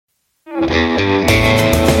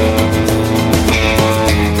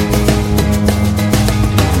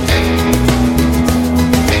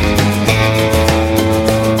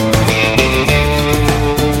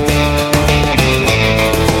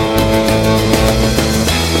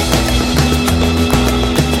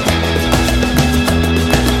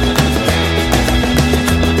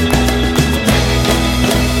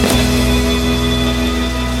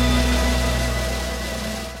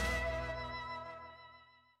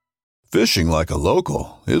Fishing like a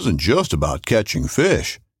local isn't just about catching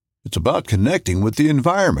fish. It's about connecting with the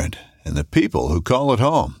environment and the people who call it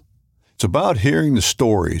home. It's about hearing the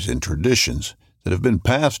stories and traditions that have been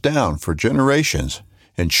passed down for generations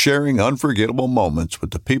and sharing unforgettable moments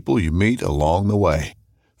with the people you meet along the way.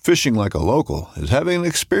 Fishing like a local is having an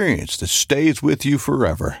experience that stays with you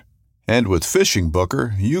forever. And with Fishing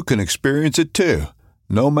Booker, you can experience it too,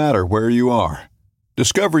 no matter where you are.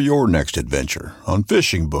 Discover your next adventure on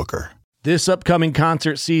Fishing Booker. This upcoming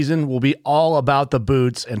concert season will be all about the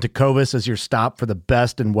boots, and Tecovas is your stop for the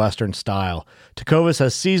best in Western style. Tecovas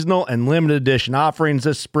has seasonal and limited edition offerings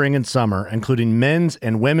this spring and summer, including men's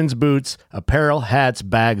and women's boots, apparel, hats,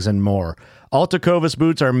 bags, and more. All Tecovas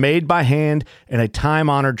boots are made by hand in a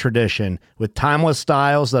time-honored tradition with timeless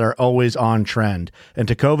styles that are always on trend. And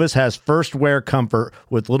Tecovas has first wear comfort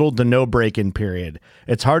with little to no break-in period.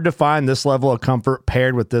 It's hard to find this level of comfort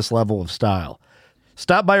paired with this level of style.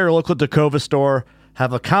 Stop by your local Tecovas store,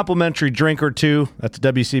 have a complimentary drink or two, that's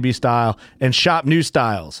WCB style, and shop new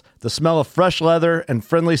styles. The smell of fresh leather and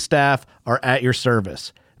friendly staff are at your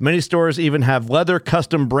service. Many stores even have leather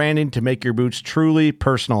custom branding to make your boots truly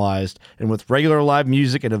personalized. And with regular live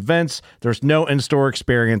music and events, there's no in-store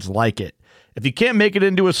experience like it. If you can't make it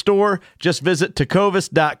into a store, just visit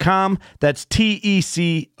tecovas.com. That's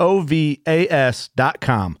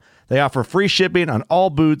TECOVAS.com. They offer free shipping on all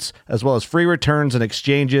boots, as well as free returns and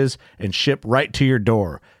exchanges, and ship right to your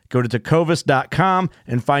door. Go to tecovas.com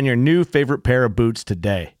and find your new favorite pair of boots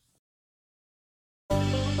today.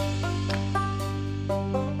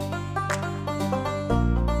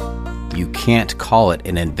 You can't call it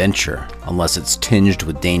an adventure unless it's tinged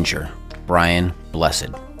with danger. Brian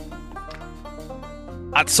Blessed.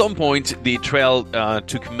 At some point, the trail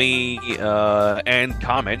took me and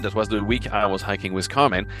Carmen, that was the week I was hiking with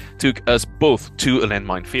Carmen, took us both to a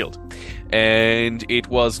landmine field. And it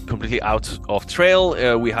was completely out of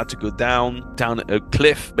trail. We had to go down a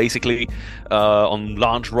cliff, basically, on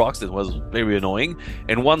large rocks. That was very annoying.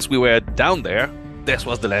 And once we were down there, this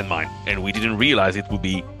was the landmine. And we didn't realize it would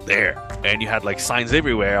be there. And you had like signs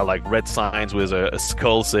everywhere, like red signs with a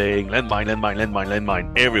skull saying landmine, landmine, landmine,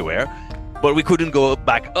 landmine everywhere. But we couldn't go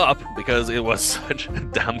back up because it was such a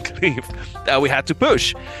damn cliff that we had to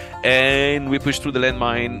push. And we pushed through the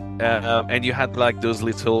landmine, and you had like those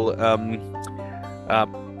little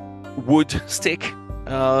wood stick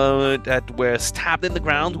that were stabbed in the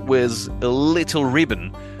ground with a little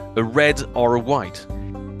ribbon, a red or a white.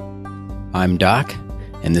 I'm Doc,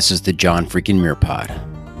 and this is the John freaking Muir Pod.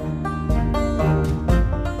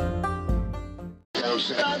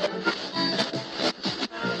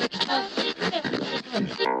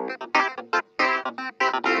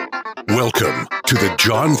 Welcome to the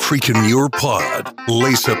John freaking Muir Pod.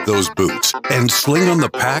 Lace up those boots and sling on the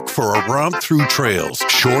pack for a romp through trails,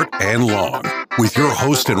 short and long. With your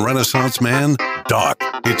host and Renaissance man, Doc,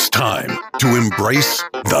 it's time to embrace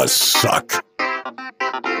the suck.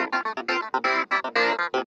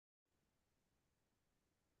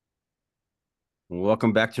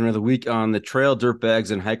 Welcome back to another week on the trail,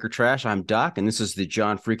 dirtbags, and hiker trash. I'm Doc, and this is the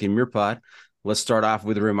John freaking Muir Pod. Let's start off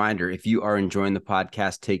with a reminder. If you are enjoying the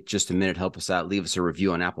podcast, take just a minute, help us out, leave us a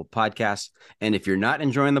review on Apple Podcasts. And if you're not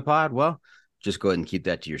enjoying the pod, well, just go ahead and keep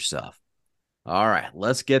that to yourself. All right,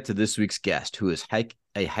 let's get to this week's guest, who is a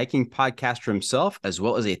hiking podcaster himself, as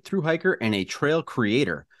well as a thru hiker and a trail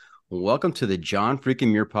creator. Welcome to the John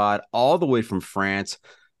freaking Muir Pod, all the way from France,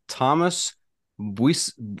 Thomas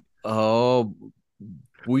Bouïssaguet.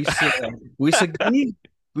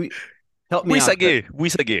 Help me out.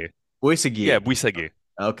 Bouïssaguet. Yeah, Bouïssaguet.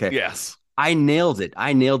 Okay. Yes. I nailed it.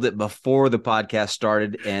 I nailed it before the podcast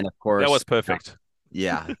started, and of course, That was perfect.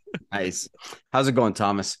 Yeah. Nice. How's it going,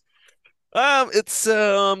 Thomas? It's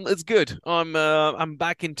good. I'm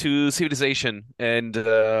back into civilization, and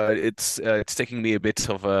it's taking me a bit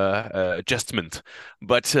of adjustment,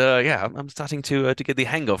 but yeah, I'm starting to get the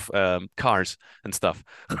hang of cars and stuff.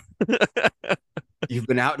 You've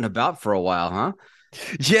been out and about for a while, huh?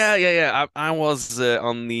 Yeah. I was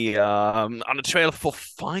on the trail for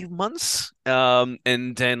 5 months,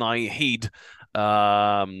 and then I hid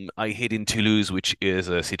I hid in Toulouse, which is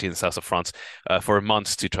a city in the south of France, for a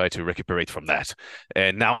month to try to recuperate from that.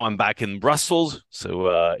 And now I'm back in Brussels,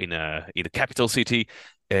 so in a capital city,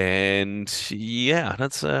 and yeah,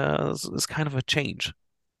 that's kind of a change.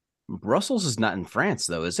 Brussels is not in France,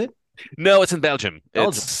 though, is it? No, it's in Belgium.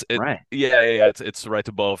 Belgium, right? Yeah. It's right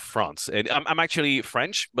above France, and I'm actually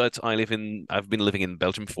French, but I've been living in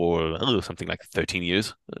Belgium for something like 13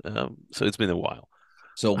 years, so it's been a while.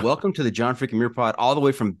 So, welcome to the John Freaking Muir Pod, all the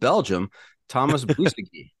way from Belgium, Thomas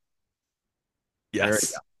Bouïssaguet.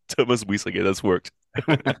 Yes, Thomas Bouïssaguet, that's worked.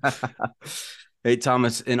 Hey,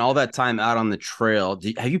 Thomas, in all that time out on the trail,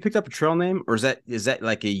 have you picked up a trail name, or is that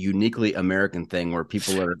like a uniquely American thing where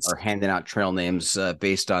people are handing out trail names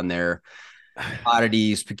based on their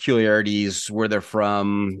oddities, peculiarities, where they're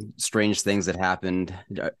from, strange things that happened?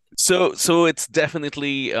 So it's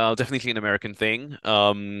definitely an American thing.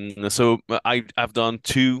 So I've done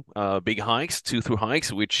two big hikes, two through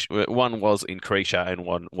hikes, which one was in Croatia and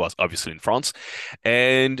one was obviously in France.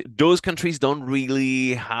 And those countries don't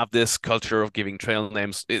really have this culture of giving trail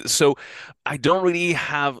names. So I don't really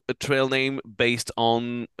have a trail name based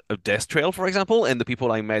on a death trail, for example, and the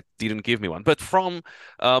people I met didn't give me one. But from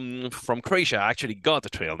Croatia, I actually got a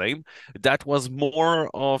trail name that was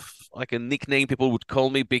more of like a nickname people would call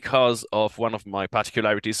me because of one of my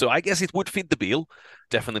particularities. So I guess it would fit the bill,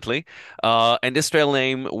 definitely. And this trail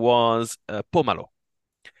name was Pomalo.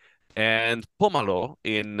 And Pomalo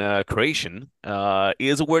in Croatian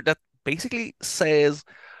is a word that basically says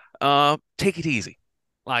take it easy,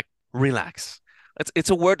 like relax. It's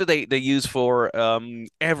a word that they use for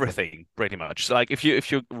everything pretty much. So like if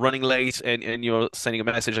you're running late and you're sending a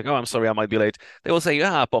message like, oh, I'm sorry, I might be late, they will say,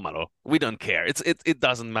 pomalo, we don't care. It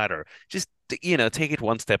doesn't matter. Just take it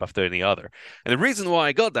one step after the other. And the reason why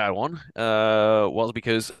I got that one was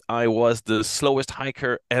because I was the slowest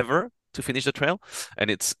hiker ever to finish the trail,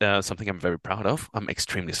 and it's something I'm very proud of. I'm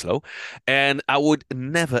extremely slow, and I would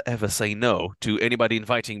never ever say no to anybody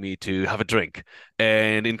inviting me to have a drink.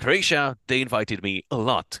 And in Croatia, they invited me a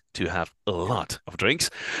lot to have a lot of drinks.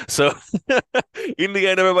 So in the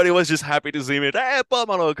end, everybody was just happy to see me. Hey,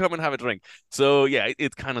 Pomalo, come and have a drink. So yeah,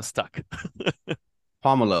 it kind of stuck.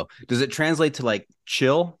 Pomelo. Does it translate to like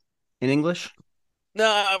chill in English?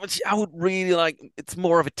 No, but I would really like. It's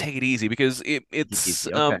more of a take it easy because it's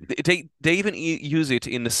Okay. they even use it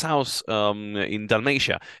in the south in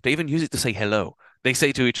Dalmatia. They even use it to say hello. They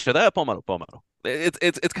say to each other, "Pomalo, pomalo."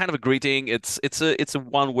 It's kind of a greeting. It's a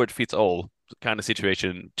one word fits all kind of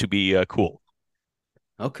situation to be cool.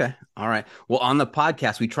 Okay. All right. Well, on the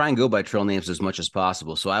podcast, we try and go by trail names as much as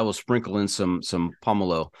possible. So I will sprinkle in some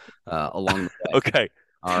pomelo along the way. Okay.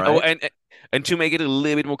 All Oh, right. and to make it a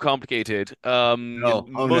little bit more complicated, No.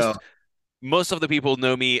 Oh no. most of the people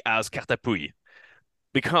know me as Cartapouille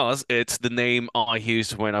because it's the name I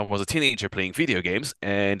used when I was a teenager playing video games,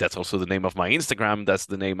 and that's also the name of my Instagram. That's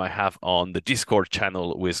the name I have on the Discord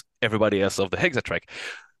channel with everybody else of the HexaTrek.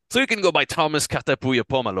 So you can go by Thomas Cartapouille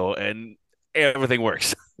Pomalo, and everything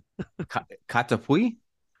works. Katapui?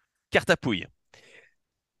 Cartapouille.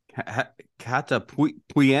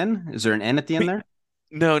 Katapuyen? Is there an N at the end there?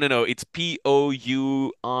 No. It's Pouille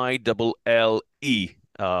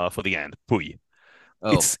for the end. Pouille.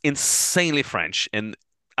 Oh, It's insanely French and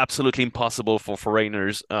absolutely impossible for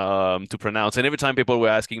foreigners to pronounce. And every time people were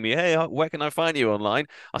asking me, "Hey, where can I find you online?"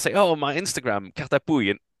 I say, "Oh, my Instagram, Cartapouille."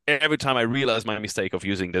 And every time I realize my mistake of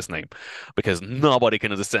using this name because nobody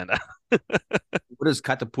can understand that. what does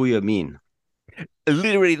Katapuya mean?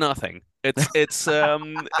 Literally nothing. It's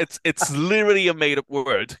literally a made up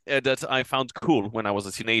word that I found cool when I was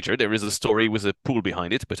a teenager. There is a story with a pool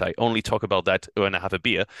behind it, but I only talk about that when I have a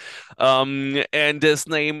beer. And this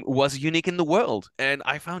name was unique in the world, and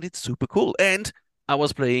I found it super cool. And I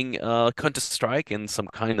was playing Counter-Strike and some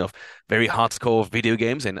kind of very hardcore video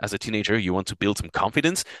games. And as a teenager, you want to build some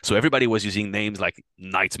confidence. So everybody was using names like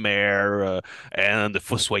Nightmare and the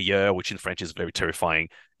Fossoyeur, which in French is very terrifying.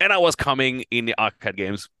 And I was coming in the arcade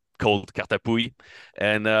games called Cartapouille.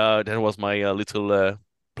 And that was my little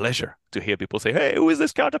pleasure to hear people say, "Hey, who is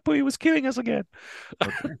this Cartapouille who was killing us again?"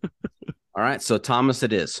 Okay. All right. So Thomas,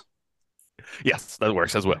 it is. Yes, that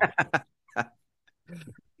works as well.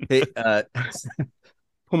 Hey,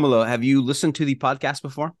 Pumalo, have you listened to the podcast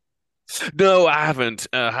before? No, I haven't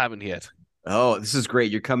yet. Oh, this is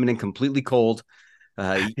great. You're coming in completely cold.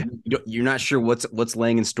 You're not sure what's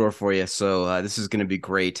laying in store for you. So this is going to be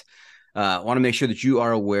great. I want to make sure that you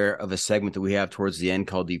are aware of a segment that we have towards the end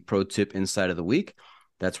called the Pro Tip Insight of the Week.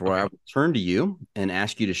 That's where I will turn to you and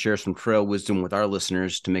ask you to share some trail wisdom with our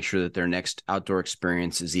listeners to make sure that their next outdoor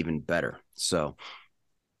experience is even better. So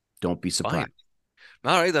don't be surprised.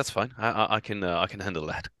 All right, that's fine. I can handle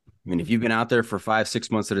that. I mean, if you've been out there for 5,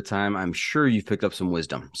 6 months at a time, I'm sure you've picked up some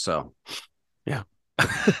wisdom. So Yeah,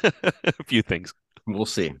 a few things. we'll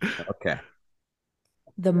see. Okay.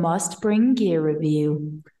 The Must Bring Gear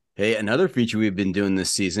Review. Hey, another feature we've been doing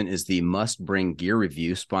this season is the Must Bring Gear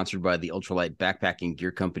Review, sponsored by the ultralight backpacking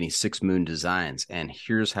gear company 6 Moon Designs. And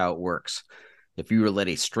here's how it works. If you were to let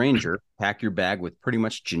a stranger pack your bag with pretty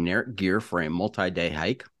much generic gear for a multi-day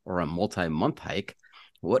hike or a multi-month hike,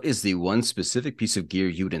 what is the one specific piece of gear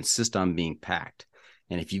you would insist on being packed?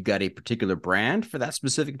 And if you've got a particular brand for that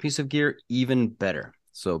specific piece of gear, even better.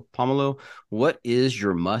 So, Pomelo, what is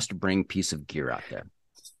your must-bring piece of gear out there?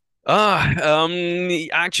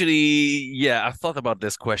 Actually, yeah, I've thought about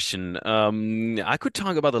this question. I could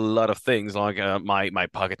talk about a lot of things, like my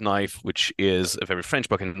pocket knife, which is a very French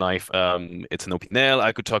pocket knife. It's an Opinel.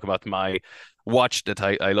 I could talk about my watch that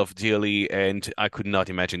I love dearly, and I could not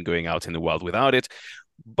imagine going out in the world without it.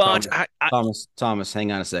 But Thomas,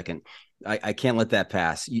 hang on a second. I can't let that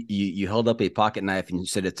pass. You held up a pocket knife and you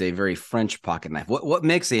said it's a very French pocket knife. What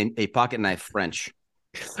makes a pocket knife French?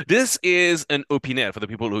 This is an Opinel for the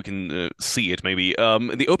people who can see it, maybe.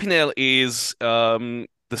 The Opinel is the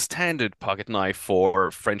standard pocket knife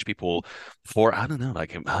for French people for, I don't know,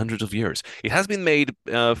 like hundreds of years. It has been made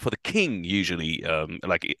for the king, usually,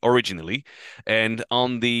 like originally. And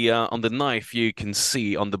on the knife, you can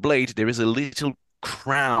see on the blade, there is a little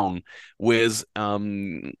crown with a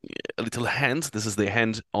little hand. This is the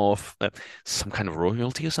hand of some kind of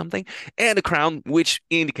royalty or something, and a crown which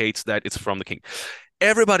indicates that it's from the king.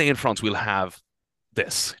 Everybody in France will have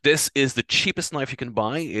this. This is the cheapest knife you can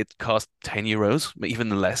buy. It costs 10 euros, even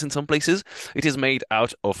less in some places. It is made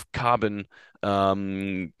out of carbon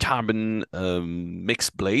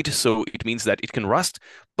mixed blade, so it means that it can rust,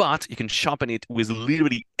 but you can sharpen it with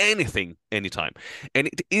literally anything, anytime. And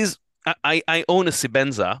it is. I own a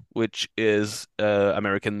Sebenza, which is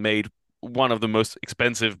American made, one of the most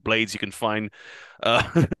expensive blades you can find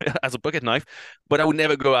as a pocket knife, but I would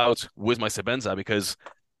never go out with my Sebenza because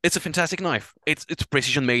it's a fantastic knife. It's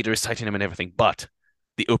precision made, there's titanium and everything, but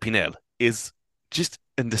the Opinel is just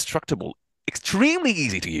indestructible, extremely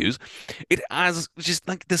easy to use. It has just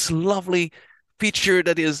like this lovely feature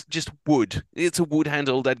that is just wood. It's a wood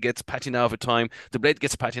handle that gets patina over time. The blade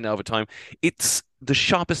gets patina over time. It's the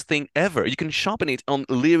sharpest thing ever. You can sharpen it on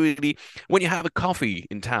literally when you have a coffee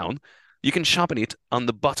in town. You can sharpen it on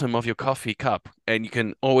the bottom of your coffee cup, and you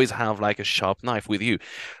can always have like a sharp knife with you.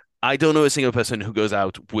 I don't know a single person who goes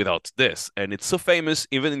out without this, and it's so famous.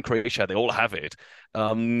 Even in Croatia, they all have it.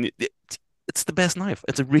 It's the best knife.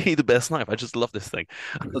 It's really the best knife. I just love this thing.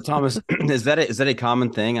 So, Thomas, is that a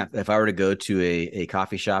common thing? If I were to go to a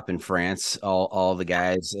coffee shop in France, all the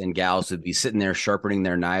guys and gals would be sitting there sharpening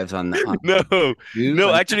their knives on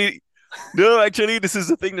no, actually. No, actually, this is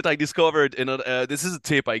the thing that I discovered, and this is a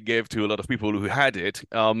tip I gave to a lot of people who had it.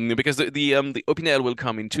 Because the Opinel will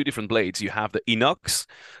come in two different blades. You have the inox,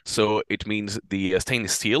 so it means the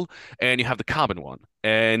stainless steel, and you have the carbon one.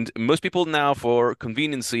 And most people now, for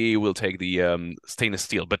conveniency, will take the stainless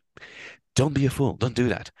steel. But don't be a fool. Don't do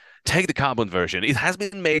that. Take the carbon version. It has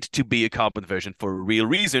been made to be a carbon version for a real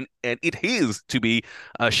reason, and it is to be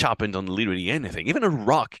sharpened on literally anything. Even a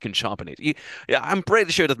rock can sharpen it. Yeah, I'm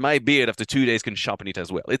pretty sure that my beard after 2 days can sharpen it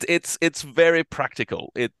as well. It's very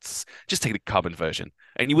practical. It's just take the carbon version,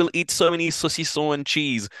 and you will eat so many saucisson and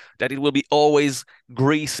cheese that it will be always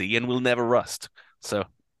greasy and will never rust. So,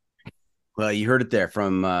 well, you heard it there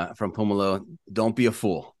from Pomelo. Don't be a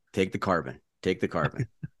fool. Take the carbon. Take the carbon.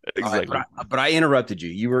 Exactly. Right, but I interrupted you.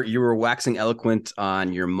 You were waxing eloquent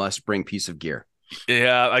on your must-bring piece of gear.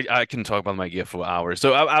 Yeah, I can talk about my gear for hours.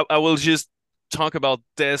 So I will just talk about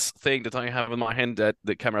this thing that I have in my hand that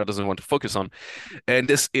the camera doesn't want to focus on, and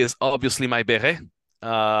this is obviously my beret.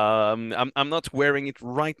 I'm not wearing it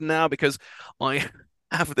right now because I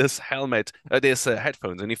have this helmet, this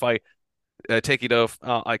headphones, and if I take it off,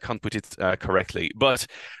 I can't put it correctly. But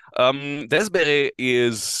this beret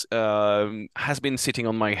has been sitting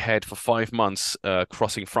on my head for 5 months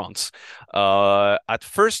crossing France. At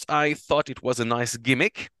first, I thought it was a nice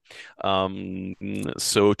gimmick.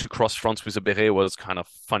 So to cross France with a beret was kind of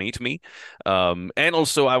funny to me. And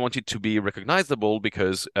also I wanted to be recognizable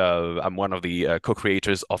because I'm one of the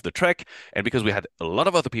co-creators of the trek. And because we had a lot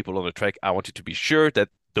of other people on the trek, I wanted to be sure that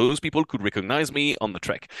those people could recognize me on the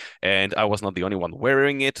trek. And I was not the only one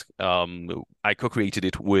wearing it. I co-created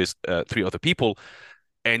it with 3 other people.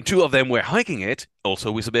 And 2 of them were hiking it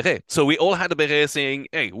also with a beret. So we all had a beret saying,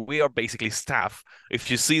 hey, we are basically staff.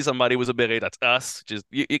 If you see somebody with a beret, that's us. Just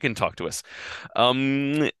you can talk to us.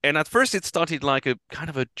 And at first it started like a kind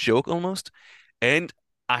of a joke almost. And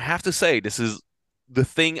I have to say, this is the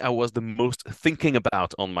thing I was the most thinking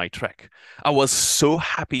about on my trek. I was so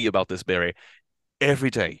happy about this beret every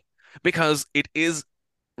day because it is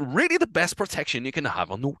really the best protection you can have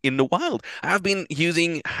in the wild. I've been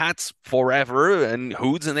using hats forever and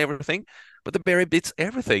hoods and everything, but the beret beats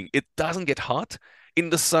everything. It doesn't get hot. In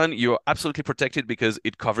the sun, you're absolutely protected because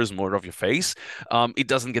it covers more of your face. It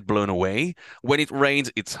doesn't get blown away. When it rains,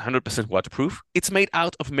 it's 100% waterproof. It's made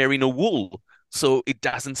out of merino wool, so it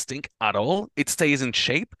doesn't stink at all. It stays in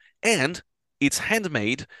shape, and it's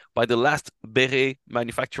handmade by the last beret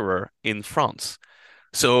manufacturer in France.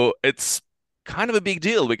 So it's kind of a big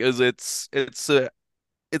deal because it's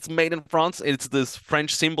made in France. It's this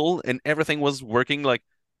French symbol, and everything was working like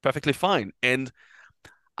perfectly fine. And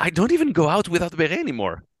I don't even go out without the beret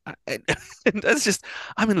anymore. And that's just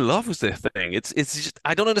I'm in love with the thing. It's just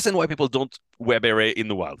I don't understand why people don't wear beret in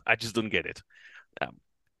the wild. I just don't get it.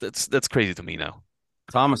 That's crazy to me now.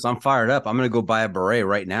 Thomas, I'm fired up. I'm gonna go buy a beret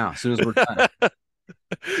right now as soon as we're done.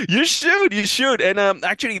 You should. And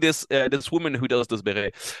actually, this woman who does this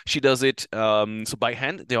beret, she does it so by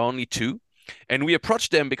hand. There are only two, and we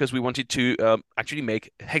approached them because we wanted to actually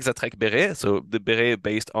make HexaTrek beret, so the beret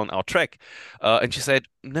based on our trek. And she said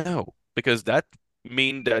no, because that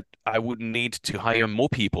mean that I would need to hire more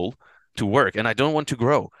people to work, and I don't want to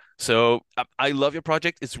grow. So I love your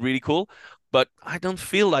project; it's really cool, but I don't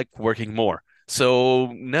feel like working more.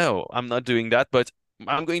 So no, I'm not doing that. But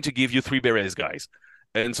I'm going to give you 3 berets, guys.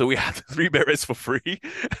 And so we had 3 berets for free.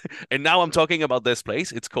 And now I'm talking about this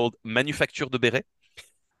place. It's called Manufacture de Beret.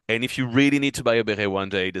 And if you really need to buy a beret one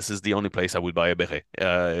day, this is the only place I would buy a beret.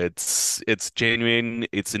 It's genuine,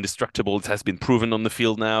 it's indestructible, it has been proven on the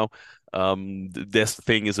field now. This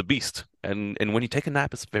thing is a beast. And when you take a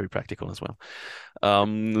nap, it's very practical as well.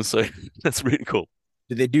 So that's really cool.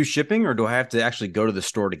 Do they do shipping, or do I have to actually go to the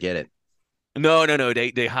store to get it? No.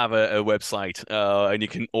 They have a website, and you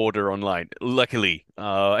can order online. Luckily,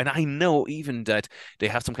 and I know even that they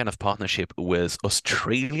have some kind of partnership with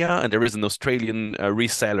Australia, and there is an Australian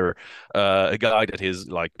reseller, a guy that is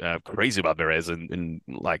like crazy about berets and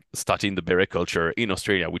like starting the beret culture in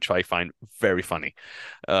Australia, which I find very funny.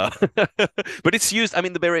 But it's used. I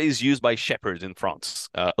mean, the beret is used by shepherds in France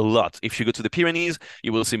a lot. If you go to the Pyrenees,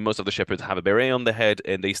 you will see most of the shepherds have a beret on the head,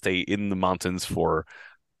 and they stay in the mountains for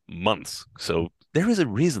months. So there is a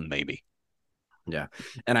reason, maybe. Yeah.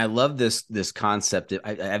 And I love this concept.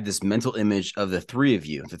 I have this mental image of the three of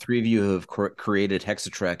you who have created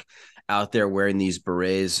HexaTrek out there wearing these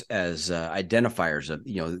berets as identifiers of,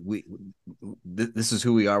 this is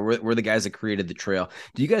who we are. We're the guys that created the trail.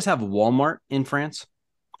 Do you guys have Walmart in France?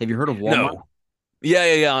 Have you heard of Walmart? No.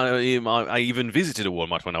 Yeah. I even visited a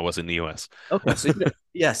Walmart when I was in the US. Okay. So,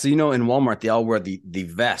 so in Walmart, they all wear the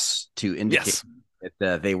vests to indicate Yes.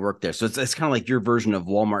 that they work there. So it's kind of like your version of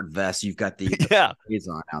Walmart vest. You've got the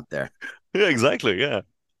on out there. Yeah, exactly. Yeah.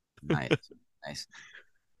 Nice.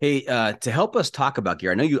 Hey, to help us talk about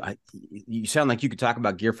gear, I know you sound like you could talk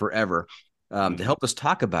about gear forever. To help us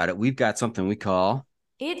talk about it, we've got something we call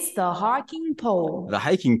It's the hiking pole. the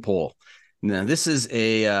hiking pole. Now, this is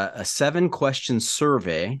a 7-question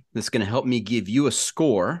survey that's going to help me give you a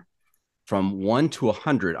score from 1 to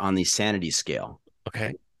 100 on the sanity scale.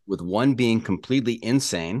 Okay. With 1 being completely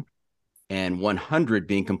insane and 100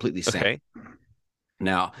 being completely sane. Okay.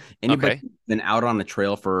 Now, anybody who's been out on the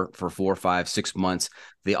trail for 4, 5, 6 months,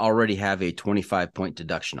 they already have a 25-point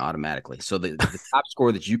deduction automatically. So the top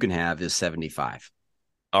score that you can have is 75.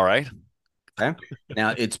 All right. Okay.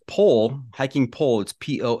 Now it's hiking pole. It's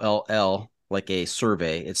POLL, like a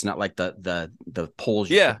survey. It's not like the polls.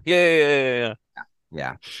 Yeah.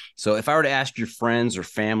 So if I were to ask your friends or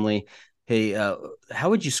family, hey, how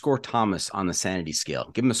would you score Thomas on the sanity scale?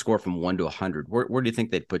 Give him a score from 1 to 100. Where do you think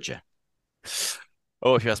they'd put you?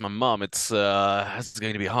 Oh, if you ask my mom, it's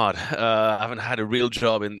going to be hard. I haven't had a real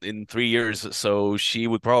job in 3 years, so she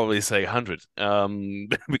would probably say 100.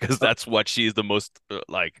 Because that's what she's the most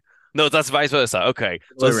like. No, that's vice versa. Okay,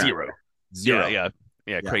 so 0.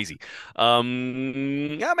 Yeah, crazy.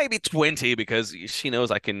 Maybe 20 because she knows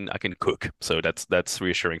I can cook, so that's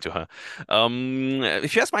reassuring to her.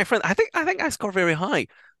 If you ask my friend, I think I score very high.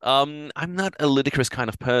 I'm not a ludicrous kind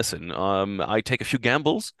of person. I take a few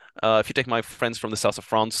gambles. If you take my friends from the south of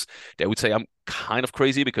France, they would say I'm kind of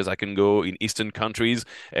crazy because I can go in eastern countries,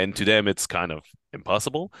 and to them it's kind of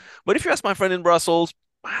impossible. But if you ask my friend in Brussels,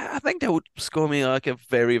 I think they would score me like a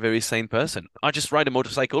very, very sane person. I just ride a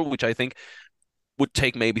motorcycle, which I think would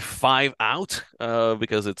take maybe 5 out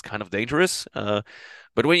because it's kind of dangerous. But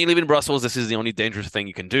when you live in Brussels, this is the only dangerous thing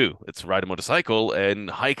you can do. It's ride a motorcycle,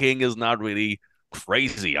 and hiking is not really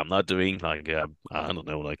crazy. I'm not doing like I don't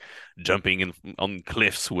know, like jumping on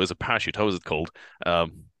cliffs with a parachute. How is it called?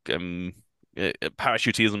 Um,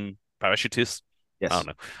 parachutist. I don't Yes.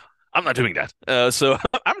 know. I'm not doing that. So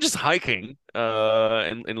I'm just hiking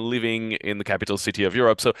and living in the capital city of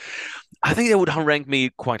Europe. So I think they would rank me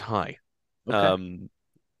quite high. Okay. Um,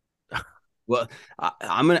 Well,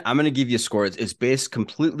 I'm gonna give you a score. It's based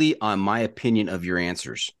completely on my opinion of your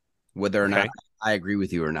answers, whether or not okay. I agree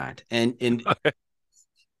with you or not, and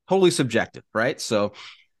totally subjective, right? So,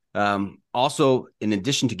 also, in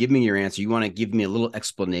addition to giving me your answer, you want to give me a little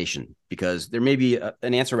explanation because there may be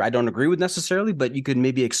an answer I don't agree with necessarily, but you could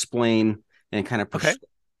maybe explain and kind of Okay.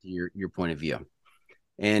 pursue your point of view.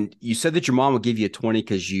 And you said that your mom would give you a 20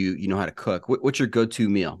 because you know how to cook. What's your go-to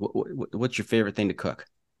meal? What's your favorite thing to cook?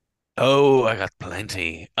 Oh, I got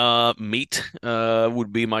plenty. Meat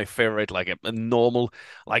would be my favorite, like a normal,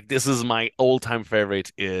 like this is my all-time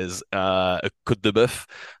favorite is a côte de bœuf,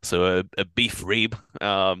 so a beef rib.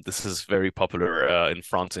 This is very popular in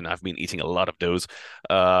France, and I've been eating a lot of those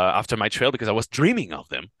after my trail because I was dreaming of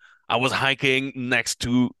them. I was hiking next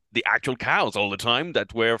to the actual cows all the time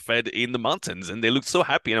that were fed in the mountains, and they looked so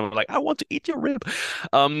happy, and I was like, I want to eat your rib.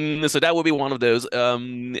 So that would be one of those.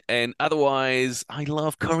 And otherwise, I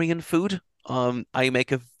love Korean food. I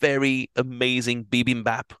make a very amazing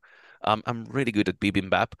bibimbap. I'm really good at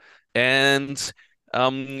bibimbap. And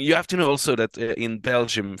you have to know also that in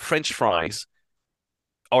Belgium, French fries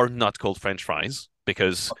are not called French fries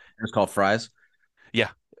because It's called fries. yeah,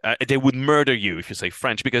 they would murder you if you say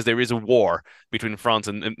French because there is a war between France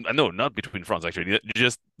and no, not between France actually.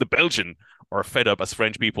 Just the Belgian are fed up as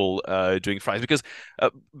French people doing fries because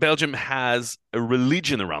Belgium has a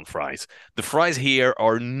religion around fries. The fries here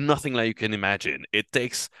are nothing like you can imagine. It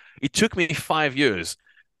took me 5 years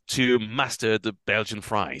to master the Belgian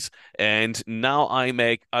fries, and now I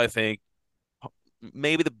make, I think,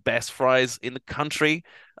 maybe the best fries in the country.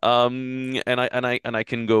 And I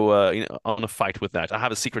can go on a fight with that. I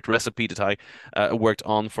have a secret recipe that I worked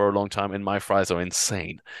on for a long time, and my fries are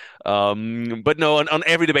insane. But no, on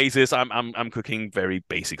everyday basis, I'm cooking very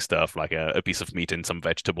basic stuff like a piece of meat and some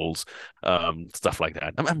vegetables, stuff like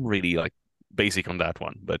that. I'm really like basic on that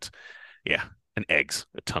one, but yeah, and eggs,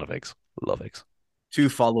 a ton of eggs. Love eggs. Two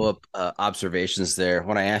follow-up observations there.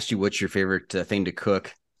 When I asked you what's your favorite thing to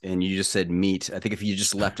cook, and you just said meat, I think if you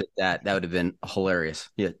just left it that would have been hilarious.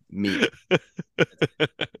 Yeah, meat.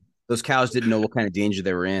 Those cows didn't know what kind of danger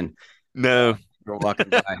they were in. No. They were walking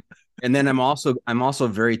by. And then I'm also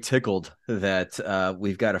very tickled that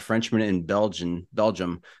we've got a Frenchman in Belgium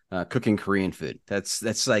cooking Korean food.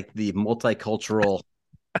 That's like the multicultural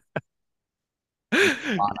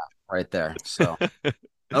right there. So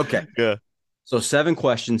okay. Yeah. So 7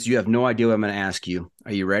 questions. You have no idea what I'm going to ask you.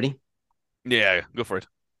 Are you ready? Yeah, go for it.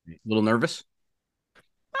 A little nervous?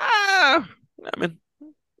 Ah, I mean,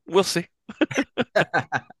 we'll see.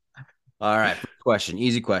 All right. First question.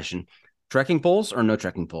 Easy question. Trekking poles or no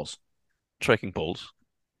trekking poles? Trekking poles.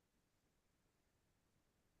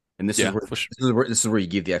 And this is Yeah, where for sure. this is where you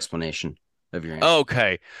give the explanation of your answer.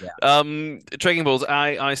 Okay. Yeah. Trekking poles.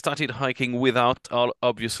 I started hiking without,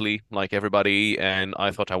 obviously, like everybody, and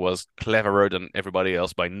I thought I was cleverer than everybody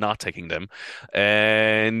else by not taking them.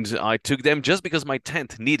 And I took them just because my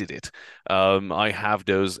tent needed it. I have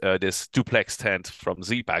this duplex tent from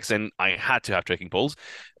Z-Packs, and I had to have trekking poles.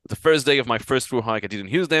 The first day of my first through hike, I didn't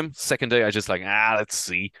use them. Second day, I just like, let's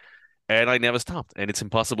see. And I never stopped. And it's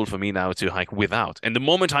impossible for me now to hike without. And the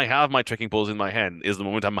moment I have my trekking poles in my hand is the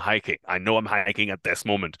moment I'm hiking. I know I'm hiking at this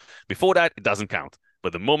moment. Before that, it doesn't count.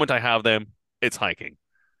 But the moment I have them, it's hiking.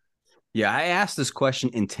 Yeah, I asked this question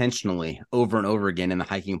intentionally over and over again in the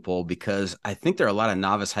hiking pole because I think there are a lot of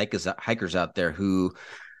novice hikers out there who,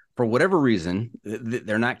 for whatever reason,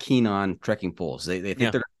 they're not keen on trekking poles. They think Yeah.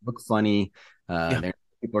 they're going to look funny. Yeah.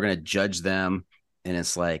 People are going to judge them, and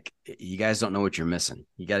it's like you guys don't know what you're missing.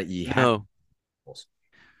 You have No. poles.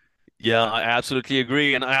 Yeah, I absolutely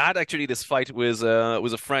agree. And I had actually this fight with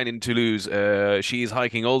a friend in Toulouse. She's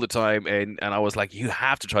hiking all the time, and I was like, "You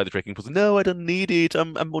have to try the trekking poles." No, I don't need it.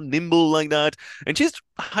 I'm more nimble like that. And she's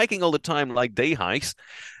hiking all the time, like day hikes.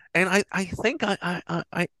 And I think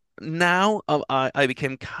I now I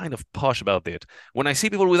became kind of posh about it. When I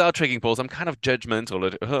see people without trekking poles, I'm kind of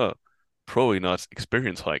judgmental. Like, probably not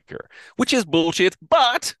experienced hiker, which is bullshit.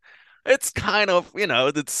 But it's kind of,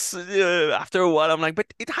 it's after a while, I'm like,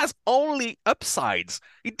 but it has only upsides.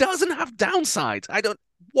 It doesn't have downsides. I don't,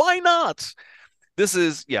 why not? This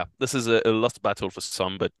is a lost battle for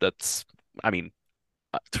some, but I mean,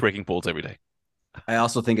 trekking poles every day. I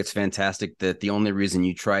also think it's fantastic that the only reason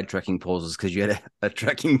you tried trekking poles is because you had a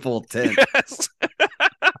trekking pole tent. Yes.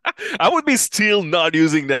 I would be still not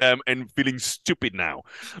using them and feeling stupid now,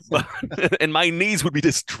 but and my knees would be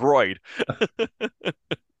destroyed.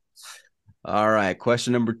 All right.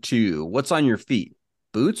 Question number 2. What's on your feet?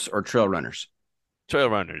 Boots or trail runners? Trail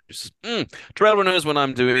runners. Trail runners when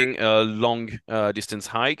I'm doing a long distance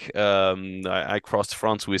hike. I crossed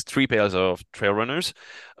France with 3 pairs of trail runners.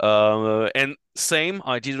 And same,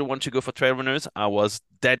 I didn't want to go for trail runners. I was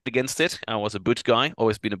dead against it. I was a boot guy,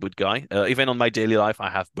 always been a boot guy. Even on my daily life, I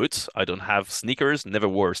have boots. I don't have sneakers, never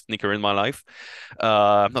wore a sneaker in my life.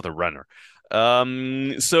 I'm not a runner.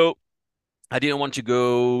 So I didn't want to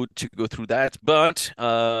go through that, but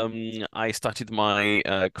I started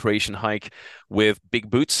my Croatian hike with big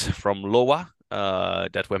boots from Lowa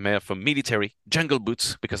that were made from military jungle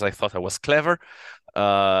boots because I thought I was clever.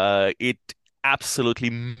 It absolutely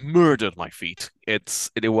murdered my feet.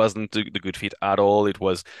 It wasn't the good feet at all.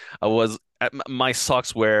 My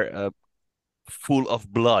socks were full of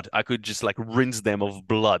blood. I could just like rinse them of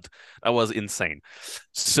blood. That was insane.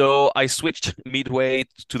 So I switched midway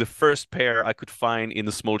to the first pair I could find in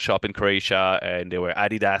the small shop in Croatia, and they were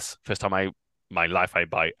Adidas. First time my life I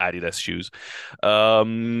buy Adidas shoes.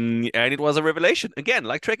 And it was a revelation. Again,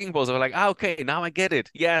 like trekking poles, I was like, okay, now I get it.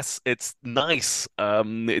 Yes, it's nice.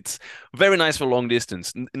 It's very nice for long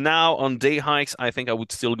distance. Now on day hikes, I think I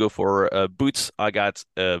would still go for boots. I got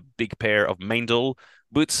a big pair of Meindl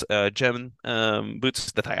boots, German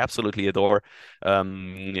boots that I absolutely adore.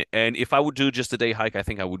 And if I would do just a day hike, I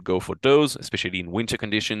think I would go for those, especially in winter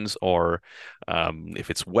conditions or if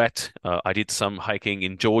it's wet. I did some hiking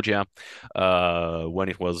in Georgia when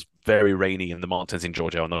it was very rainy and the mountains in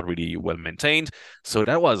Georgia are not really well maintained. So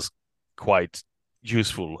that was quite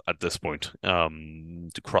useful at this point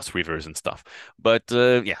to cross rivers and stuff. But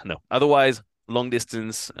yeah, no. Otherwise, long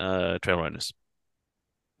distance trail runners.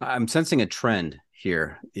 I'm sensing a trend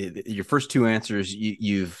here. Your first 2 answers,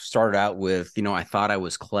 you've started out with, I thought I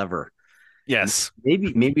was clever. Yes.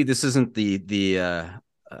 Maybe this isn't the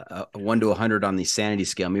 1 to 100 on the sanity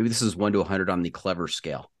scale. Maybe this is 1 to 100 on the clever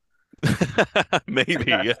scale. Maybe,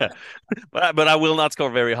 yeah. But I will not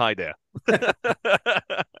score very high there.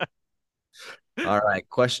 All right.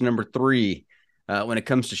 Question number 3. When it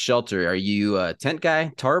comes to shelter, are you a tent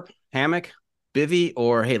guy, tarp, hammock, bivy,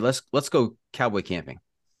 or hey, let's go cowboy camping?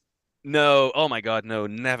 No, oh my God, no,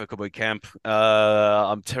 never cowboy camp.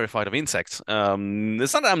 I'm terrified of insects.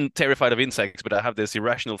 It's not that I'm terrified of insects, but I have this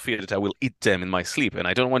irrational fear that I will eat them in my sleep, and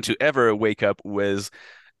I don't want to ever wake up with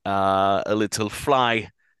a little fly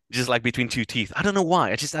just like between 2 teeth. I don't know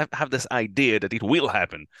why. I just have this idea that it will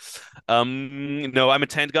happen. No, I'm a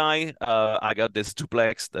tent guy. I got this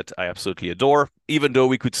duplex that I absolutely adore, even though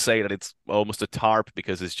we could say that it's almost a tarp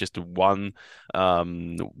because it's just one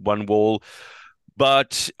wall.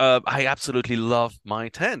 But I absolutely love my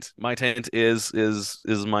tent. My tent is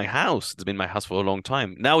my house. It's been my house for a long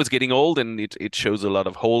time. Now it's getting old and it shows a lot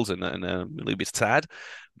of holes and a little bit sad.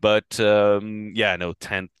 But yeah, no,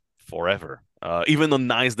 tent forever. Even on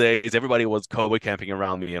nice days, everybody was cowboy camping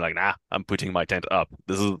around me and like, nah, I'm putting my tent up.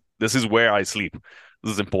 This is where I sleep.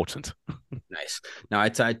 This is important. Nice. Now I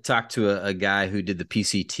talked to a guy who did the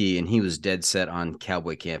PCT and he was dead set on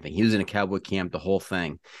cowboy camping. He was in a cowboy camp the whole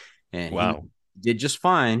thing, and Wow. he did just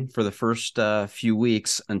fine for the first few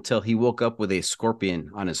weeks until he woke up with a scorpion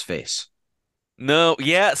on his face. No,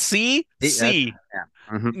 yeah, see? Yeah.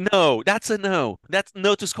 Mm-hmm. No, that's a no. That's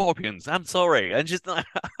no to scorpions. I'm sorry.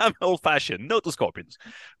 I'm old fashioned. No to scorpions.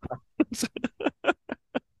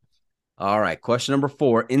 All right. Question number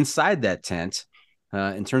 4. Inside that tent,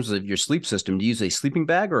 in terms of your sleep system, do you use a sleeping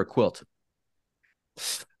bag or a quilt?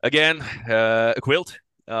 Again, a quilt.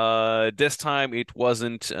 This time it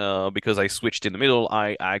wasn't because I switched in the middle.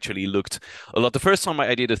 I actually looked a lot. The first time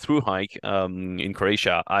I did a through hike in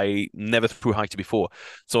Croatia, I never through hiked before.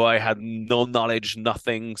 So I had no knowledge,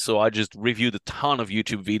 nothing. So I just reviewed a ton of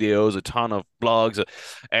YouTube videos, a ton of blogs,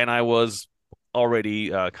 and I was already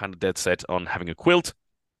kind of dead set on having a quilt.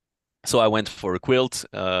 So I went for a quilt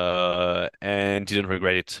and didn't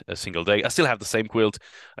regret it a single day. I still have the same quilt.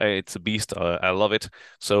 It's a beast. I love it.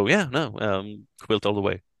 So yeah, no, quilt all the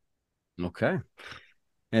way. Okay.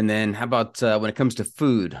 And then how about when it comes to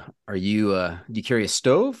food? Are you do you carry a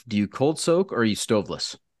stove? Do you cold soak or are you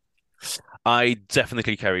stoveless? I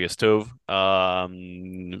definitely carry a stove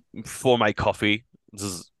for my coffee. This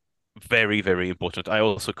is very, very important. I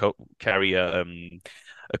also carry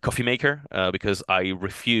a coffee maker because I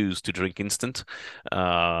refuse to drink instant.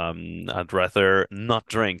 I'd rather not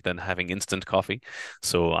drink than having instant coffee.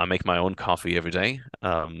 So I make my own coffee every day.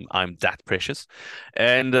 I'm that precious.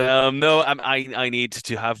 And no, I need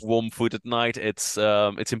to have warm food at night. It's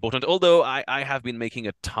important. Although I have been making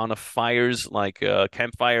a ton of fires, like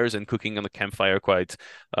campfires, and cooking on the campfire quite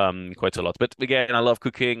a lot. But again, I love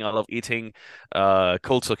cooking. I love eating.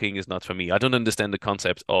 Cold cooking is not for me. I don't understand the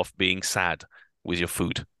concept of being sad with your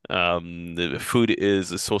food. The food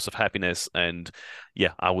is a source of happiness, and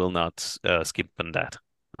yeah, I will not skip on that.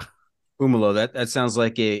 Umulo, that sounds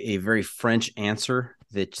like a very French answer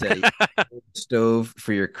that stove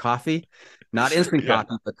for your coffee, not instant Yeah.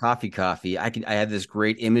 coffee, but coffee. I have this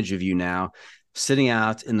great image of you now sitting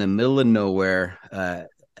out in the middle of nowhere,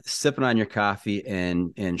 sipping on your coffee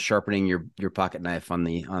and sharpening your pocket knife on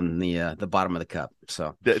the bottom of the cup.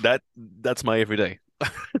 So That's my everyday.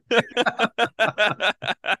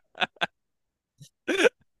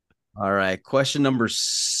 all right, question number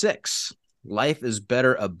 6. Life is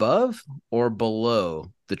better above or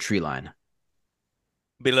below the tree line?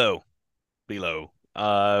 Below. Below.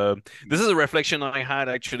 This is a reflection I had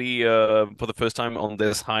actually for the first time on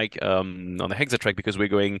this hike on the HexaTrek because we're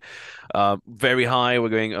going very high. We're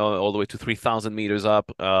going all the way to 3,000 meters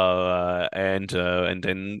up, and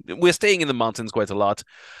then we're staying in the mountains quite a lot.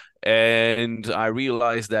 And I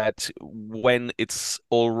realized that when it's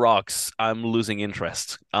all rocks, I'm losing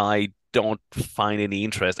interest. I don't find any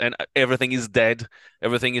interest, and everything is dead.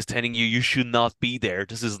 Everything is telling you should not be there.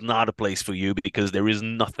 This is not a place for you because there is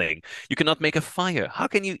nothing. You cannot make a fire. How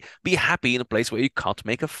can you be happy in a place where you can't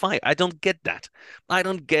make a fire? I don't get that. I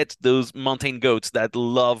don't get those mountain goats that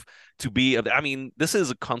love to be. I mean, this is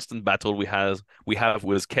a constant battle we have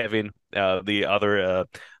with Kevin, the other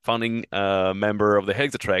founding member of the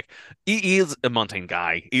HexaTrek. He is a mountain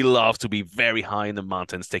guy. He loves to be very high in the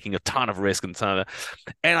mountains, taking a ton of risk and so on.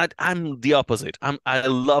 And I'm the opposite. I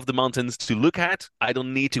love the mountains to look at. I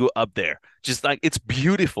don't need to go up there. Just like it's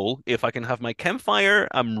beautiful. If I can have my campfire,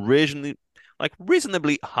 I'm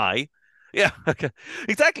reasonably high. Yeah, okay.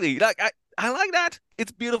 Exactly. I like that.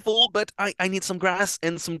 It's beautiful, but I need some grass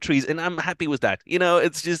and some trees, and I'm happy with that.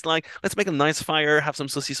 It's just like let's make a nice fire, have some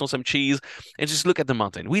saucisson, some cheese, and just look at the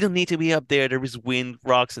mountain. We don't need to be up there. There is wind,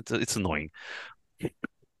 rocks. It's annoying.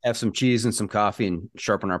 Have some cheese and some coffee and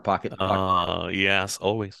sharpen our pocket. Yes,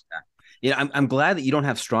 always. Yeah, I'm glad that you don't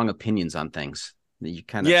have strong opinions on things. That you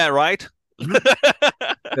kind of Yeah, right.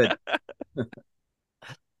 good.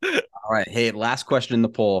 All right. Hey, last question in the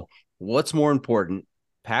poll. What's more important,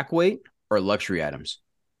 pack weight or luxury items?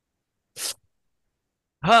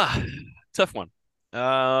 Ah, tough one.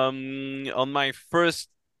 On my first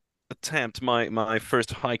attempt, my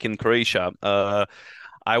first hike in Croatia,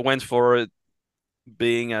 I went for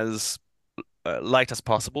being as light as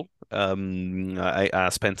possible. I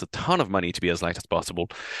spent a ton of money to be as light as possible.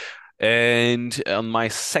 And on my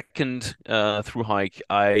second through hike,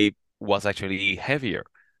 I was actually heavier.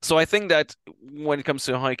 So I think that when it comes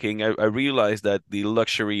to hiking, I realized that the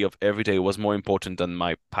luxury of every day was more important than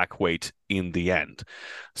my pack weight in the end.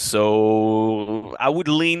 So I would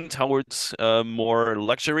lean towards more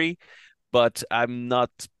luxury, but I'm not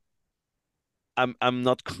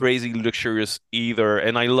crazy luxurious either,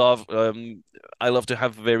 and I love to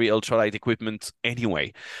have very ultralight equipment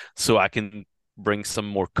anyway, so I can bring some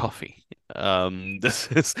more coffee. This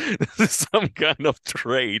is some kind of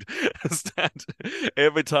trade. Is that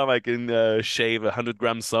every time I can shave 100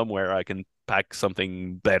 grams somewhere, I can pack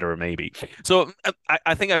something better maybe. So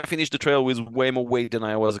I think I finished the trail with way more weight than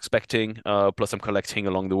I was expecting. Plus I'm collecting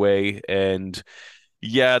along the way, and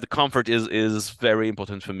yeah, the comfort is very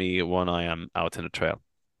important for me when I am out in the trail.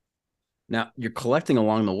 Now you're collecting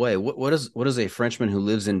along the way. What is a Frenchman who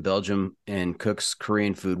lives in Belgium and cooks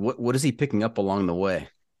Korean food? What is he picking up along the way?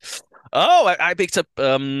 Oh, I picked up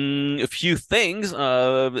a few things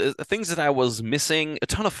that I was missing. A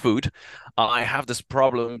ton of food. I have this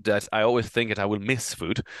problem that I always think that I will miss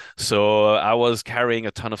food, so I was carrying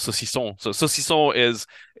a ton of saucisson. So saucisson is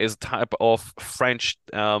a type of French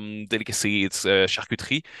delicacy. It's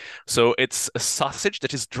charcuterie, so it's a sausage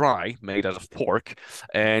that is dry, made out of pork,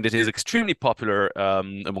 and it is extremely popular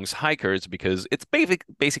amongst hikers because it's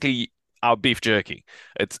basically our beef jerky.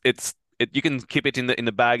 You can keep it in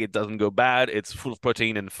the bag. It doesn't go bad. It's full of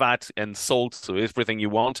protein and fat and salt, so everything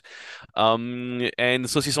you want. And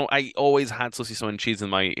saucisson. I always had saucisson and cheese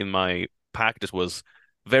in my pack. This was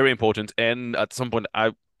very important. And at some point,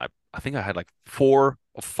 I think I had like 4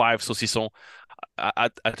 or 5 saucisson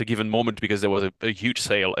at a given moment because there was a huge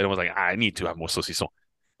sale, and I was like, I need to have more saucisson.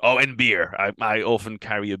 Oh, and beer. I often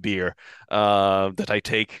carry a beer that I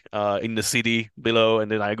take in the city below, and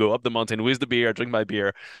then I go up the mountain with the beer, drink my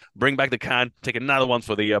beer, bring back the can, take another one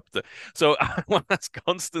for the up. So I was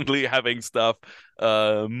constantly having stuff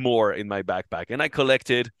more in my backpack, and I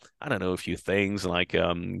collected, I don't know, a few things like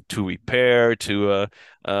to repair,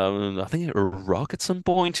 I think a rock at some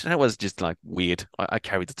point. That was just like weird. I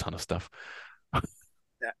carried a ton of stuff.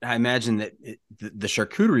 I imagine that the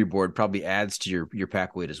charcuterie board probably adds to your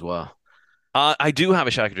pack weight as well. I do have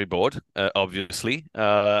a charcuterie board, obviously,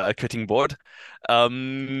 a cutting board,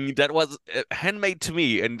 that was handmade to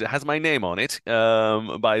me and has my name on it,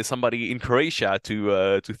 by somebody in Croatia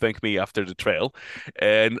to thank me after the trail,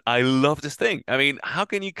 and I love this thing. I mean, how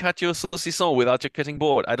can you cut your saucisson without your cutting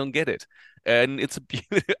board? I don't get it. And it's a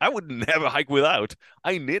I would never hike without.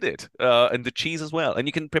 I need it, and the cheese as well, and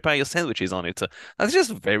you can prepare your sandwiches on it. So that's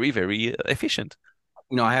just very, very efficient.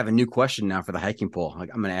 I have a new question now for the hiking pole. Like,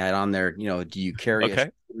 I'm going to add on there, do you carry a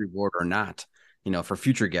Okay. charcuterie board or not, for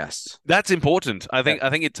future guests? That's important. I think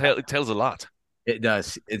it tells a lot. It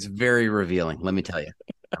does. It's very revealing. Let me tell you.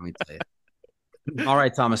 Let me tell you. All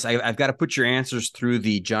right, Thomas, I've got to put your answers through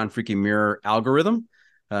the John freaking Muir algorithm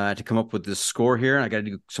to come up with this score here. I got to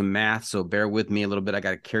do some math, so bear with me a little bit. I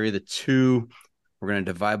got to carry the 2. We're going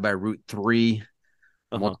to divide by √3,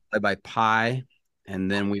 multiply by pi. And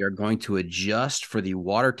then we are going to adjust for the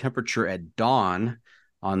water temperature at dawn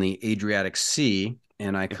on the Adriatic Sea,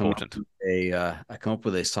 and I come up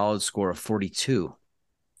with a solid score of 42.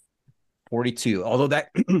 42. Although that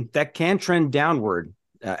that can trend downward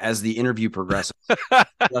as the interview progresses.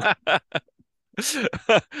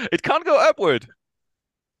 It can't go upward.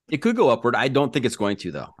 It could go upward. I don't think it's going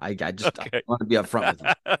to, though. I want to be upfront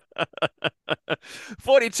with you.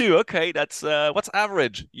 42. Okay, that's what's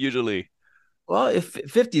average usually. Well, if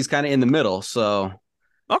 50 is kind of in the middle, so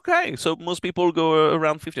okay, so most people go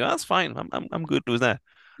around 50. That's fine. I'm good with that.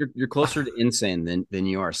 You're closer to insane than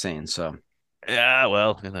you are sane. So yeah,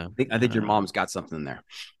 well, I think your mom's got something there.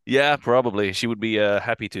 Yeah, probably. She would be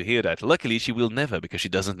happy to hear that. Luckily, she will never because she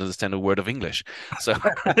doesn't understand a word of English. So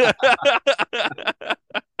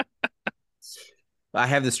I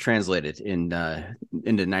have this translated into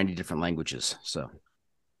 90 different languages. So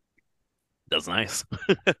that's nice.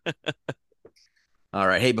 All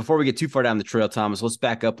right. Hey, before we get too far down the trail, Thomas, let's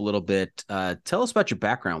back up a little bit. Tell us about your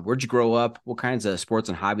background. Where'd you grow up? What kinds of sports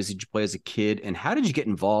and hobbies did you play as a kid? And how did you get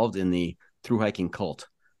involved in the thru hiking cult?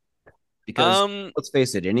 Because let's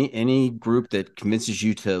face it, any group that convinces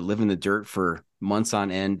you to live in the dirt for months on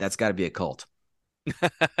end, that's got to be a cult.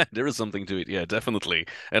 There is something to it, yeah, definitely.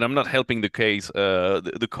 And I'm not helping the case,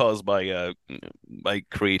 the cause by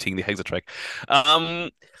creating the HexaTrek.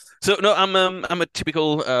 So no, I'm a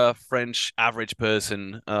typical French average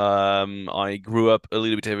person. I grew up a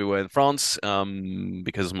little bit everywhere in France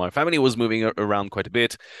because my family was moving around quite a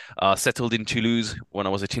bit. Settled in Toulouse when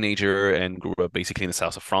I was a teenager and grew up basically in the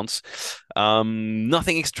south of France.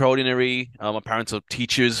 Nothing extraordinary. My parents are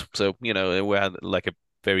teachers, so we had like a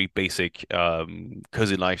very basic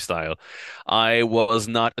cozy lifestyle. I was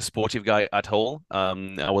not a sportive guy at all.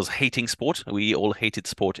 I was hating sport. We all hated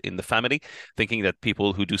sport in the family, thinking that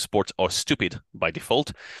people who do sports are stupid by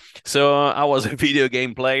default. So I was a video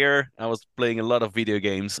game player. I was playing a lot of video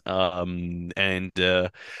games. Yeah,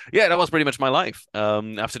 that was pretty much my life.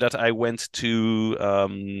 After that, I went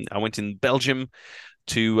in Belgium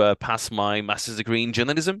to pass my master's degree in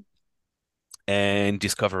journalism and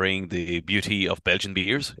discovering the beauty of Belgian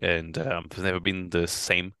beers, and it's never been the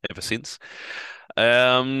same ever since.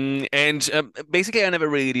 Basically, I never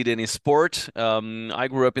really did any sport. I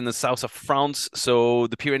grew up in the south of France, so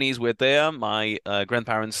the Pyrenees were there. My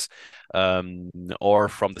grandparents are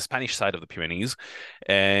from the Spanish side of the Pyrenees,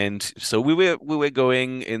 and so we were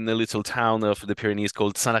going in the little town of the Pyrenees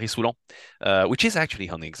called Saint-Lary-Soulan, which is actually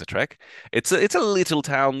on the HexaTrek. It's a little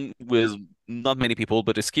town with not many people,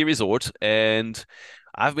 but a ski resort, and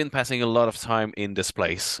I've been passing a lot of time in this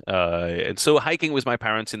place. And so hiking with my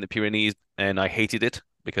parents in the Pyrenees, and I hated it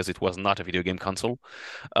because it was not a video game console.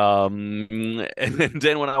 And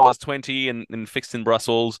then when I was 20 and fixed in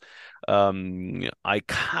Brussels, I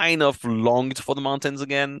kind of longed for the mountains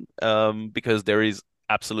again because there is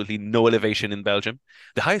absolutely no elevation in Belgium.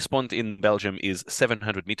 The highest point in Belgium is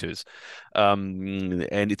 700 meters, and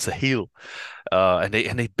it's a hill, and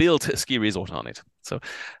they built a ski resort on it. So,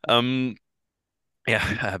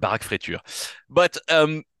 yeah, baraque friture. But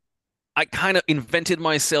I kind of invented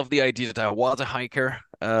myself the idea that I was a hiker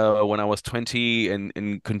when I was 20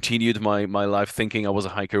 and continued my life thinking I was a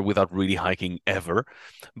hiker without really hiking ever.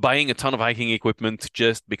 Buying a ton of hiking equipment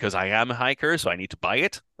just because I am a hiker, so I need to buy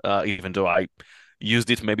it, even though I used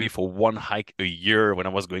it maybe for one hike a year when I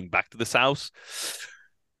was going back to the south.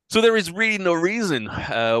 So there is really no reason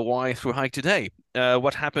why I through hike today.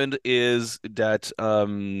 What happened is that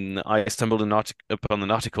I stumbled upon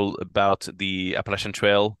an article about the Appalachian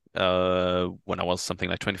Trail when I was something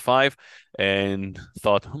like 25 and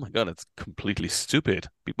thought, oh my God, it's completely stupid.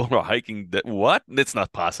 People are hiking that. What? It's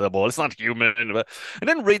not possible. It's not human. And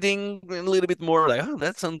then reading a little bit more like, oh,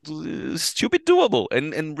 that sounds stupid doable.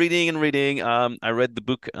 And reading. I read the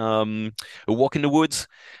book A Walk in the Woods,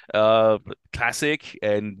 classic,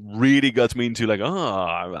 and really got me into like, oh,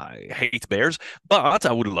 I hate bears, but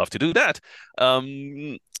I would love to do that.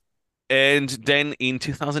 And then in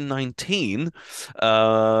 2019,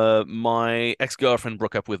 my ex-girlfriend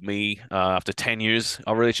broke up with me after 10 years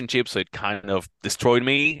of relationship, so it kind of destroyed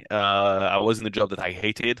me. I was in a job that I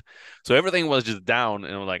hated, so everything was just down,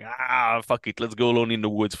 and I was like, fuck it, let's go alone in the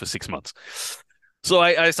woods for 6 months. So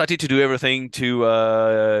I started to do everything to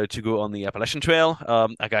go on the Appalachian Trail.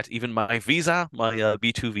 I got even my visa, my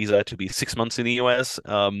B2 visa, to be 6 months in the US,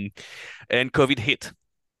 and COVID hit.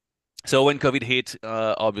 So when COVID hit,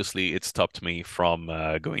 obviously it stopped me from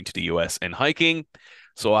going to the US and hiking.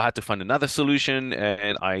 So I had to find another solution,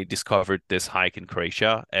 and I discovered this hike in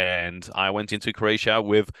Croatia. And I went into Croatia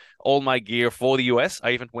with all my gear for the US.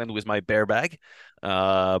 I even went with my bear bag,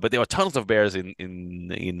 but there were tons of bears in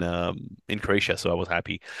Croatia, so I was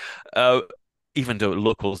happy. Even though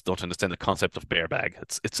locals don't understand the concept of bear bag,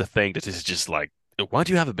 it's a thing that is just like, why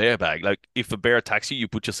do you have a bear bag? Like, if a bear attacks you, you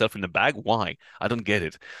put yourself in the bag. Why? I don't get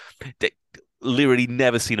it. They literally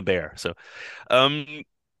never seen a bear. So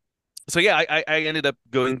yeah, I ended up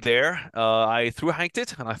going there. I through hiked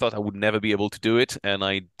it, and I thought I would never be able to do it, and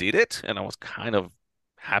I did it, and I was kind of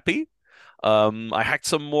happy. I hiked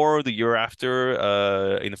some more the year after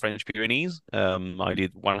in the French Pyrenees. I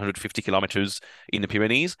did 150 kilometers in the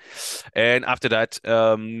Pyrenees. And after that,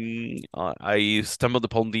 I stumbled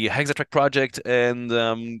upon the HexaTrek project, and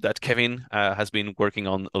that Kevin has been working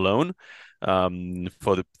on alone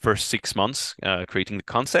for the first 6 months, creating the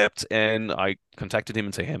concept. And I contacted him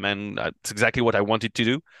and said, hey, man, that's exactly what I wanted to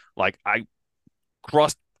do. Like, I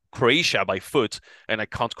crossed Croatia by foot, and I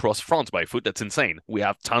can't cross France by foot. That's insane. We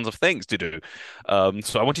have tons of things to do.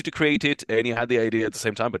 So I wanted to create it, and he had the idea at the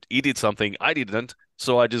same time, but he did something I didn't.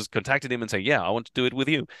 So I just contacted him and said, yeah, I want to do it with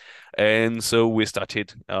you. And so we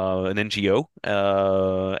started an NGO,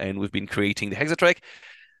 and we've been creating the HexaTrek.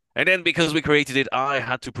 And then because we created it, I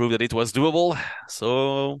had to prove that it was doable.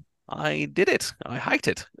 So I did it. I hiked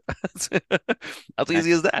it. As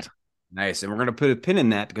easy as that. Nice. And we're going to put a pin in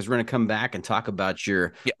that because we're going to come back and talk about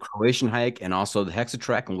your Croatian hike and also the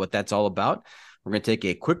HexaTrek and what that's all about. We're going to take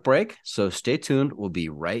a quick break, so stay tuned. We'll be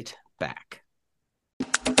right back.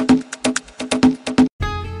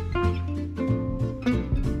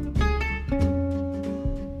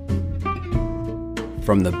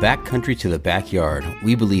 From the backcountry to the backyard,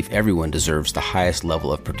 we believe everyone deserves the highest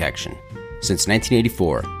level of protection. Since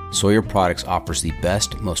 1984, Sawyer Products offers the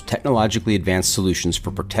best, most technologically advanced solutions for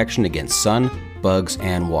protection against sun, bugs,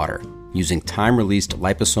 and water, using time-released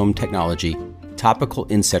liposome technology, topical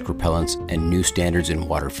insect repellents, and new standards in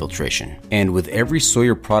water filtration. And with every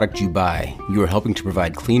Sawyer product you buy, you are helping to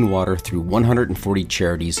provide clean water through 140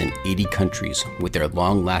 charities in 80 countries with their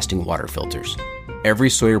long-lasting water filters. Every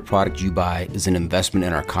Sawyer product you buy is an investment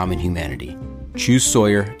in our common humanity. Choose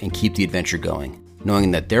Sawyer and keep the adventure going,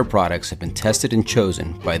 knowing that their products have been tested and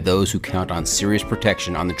chosen by those who count on serious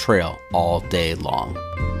protection on the trail all day long.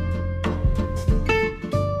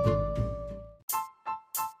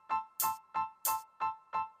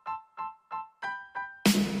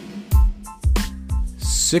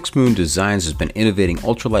 Six Moon Designs has been innovating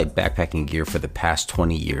ultralight backpacking gear for the past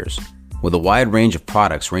 20 years. With a wide range of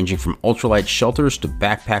products ranging from ultralight shelters to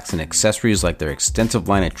backpacks and accessories like their extensive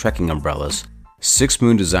line of trekking umbrellas, Six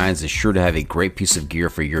Moon Designs is sure to have a great piece of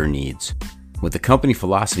gear for your needs. With the company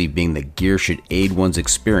philosophy being that gear should aid one's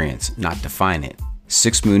experience, not define it,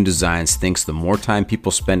 Six Moon Designs thinks the more time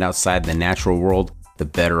people spend outside the natural world, the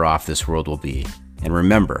better off this world will be. And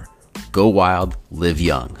remember, go wild, live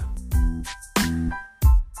young.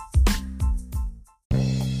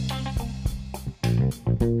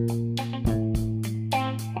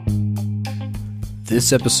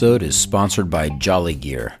 This episode is sponsored by Jolly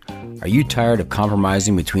Gear. Are you tired of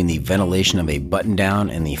compromising between the ventilation of a button-down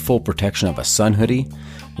and the full protection of a sun hoodie?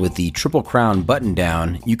 With the Triple Crown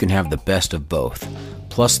button-down, you can have the best of both.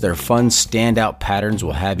 Plus, their fun standout patterns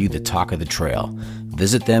will have you the talk of the trail.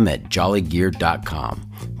 Visit them at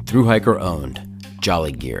jollygear.com. Thru hiker owned.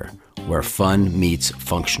 Jolly Gear, where fun meets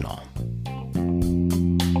functional.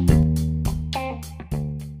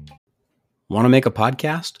 Want to make a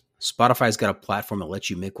podcast? Spotify's got a platform that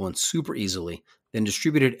lets you make one super easily, then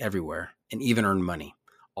distribute it everywhere and even earn money,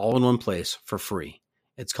 all in one place for free.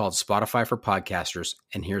 It's called Spotify for Podcasters,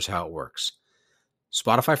 and here's how it works.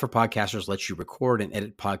 Spotify for Podcasters lets you record and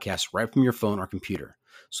edit podcasts right from your phone or computer.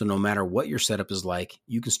 So no matter what your setup is like,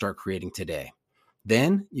 you can start creating today.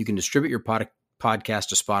 Then you can distribute your podcast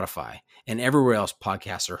to Spotify and everywhere else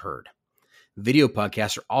podcasts are heard. Video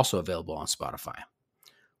podcasts are also available on Spotify.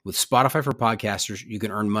 With Spotify for Podcasters, you can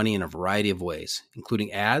earn money in a variety of ways,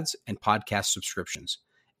 including ads and podcast subscriptions.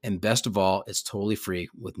 And best of all, it's totally free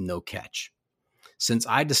with no catch. Since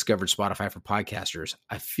I discovered Spotify for Podcasters,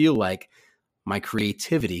 I feel like my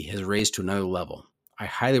creativity has raised to another level. I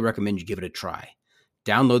highly recommend you give it a try.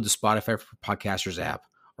 Download the Spotify for Podcasters app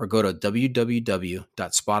or go to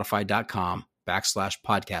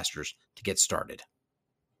www.spotify.com/podcasters to get started.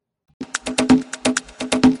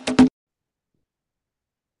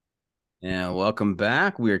 And welcome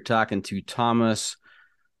back. We are talking to Thomas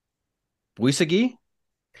Bouïssaguet.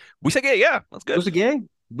 Bouïssaguet, yeah, that's good. Bouïssaguet?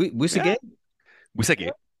 Bouïssaguet?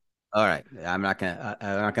 Bouïssaguet. All right. I'm not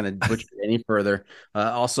gonna butcher it any further.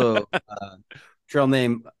 Also, trail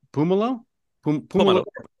name Pumalo? Pumalo.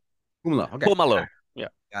 Pumalo. Okay. Pumalo. Yeah.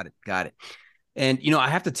 Got it. And I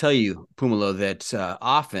have to tell you, Pumalo, that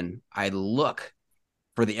often I look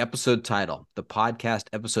for the episode title, the podcast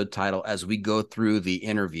episode title, as we go through the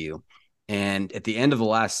interview. And at the end of the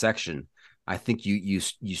last section, I think you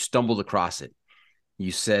stumbled across it.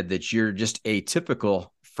 You said that you're just a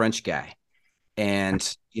typical French guy. And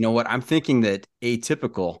you know what? I'm thinking that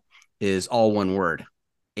atypical is all one word.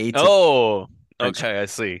 Atypical. Oh, okay, I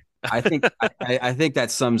see. I think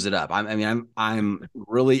that sums it up. I'm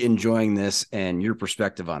really enjoying this and your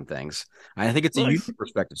perspective on things. I think it's a unique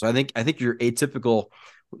perspective. So I think you're atypical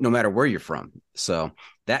no matter where you're from. So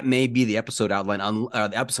that may be the episode outline,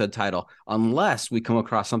 the episode title, unless we come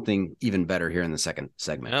across something even better here in the second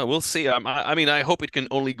segment. Yeah, we'll see. I hope it can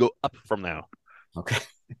only go up from now. Okay.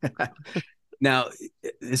 Now,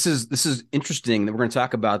 this is interesting that we're going to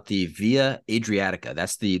talk about the Via Adriatica.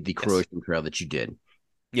 That's the Croatian trail that you did.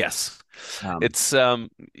 Yes, it's a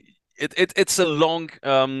long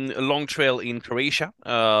trail in Croatia.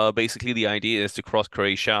 Basically, the idea is to cross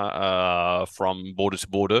Croatia from border to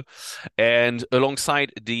border, and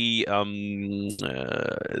alongside the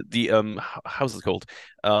how's it called?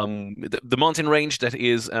 The mountain range that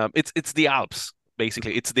is it's the Alps.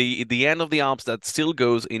 Basically, it's the end of the Alps that still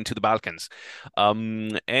goes into the Balkans,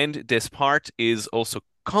 and this part is also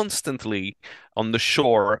constantly on the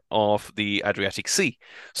shore of the Adriatic Sea.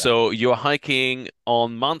 So you're hiking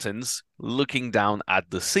on mountains looking down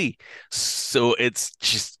at the sea. So it's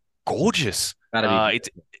just gorgeous.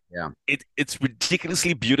 It's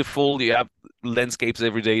ridiculously beautiful. You have landscapes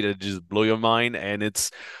every day that just blow your mind, and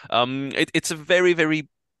it's a very, very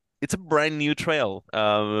it's a brand new trail.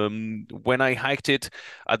 When I hiked it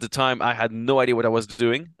at the time, I had no idea what I was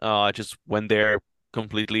doing. I just went there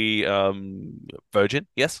completely virgin.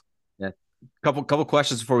 Yes. Yeah. Couple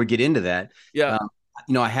questions before we get into that. Yeah.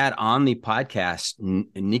 I had on the podcast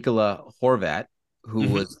Nikola Horvat, who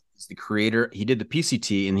was the creator. He did the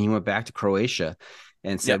PCT and he went back to Croatia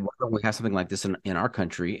and said, why don't we have something like this in our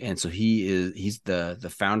country? And so he's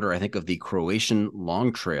the founder, I think, of the Croatian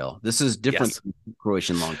Long Trail. This is different than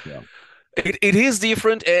Croatian Long Trail. It is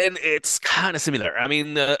different, and it's kind of similar. I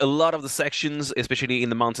mean, a lot of the sections, especially in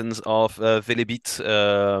the mountains of Velebit,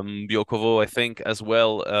 Biokovo, I think, as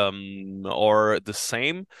well, are the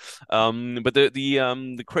same. But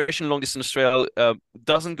the Croatian long distance trail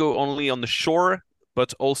doesn't go only on the shore,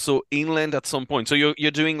 but also inland at some point. So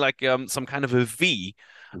you're doing like some kind of a V,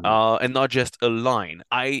 and not just a line.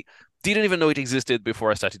 I didn't even know it existed before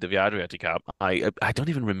I started the Via Adriatica. I don't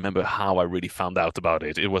even remember how I really found out about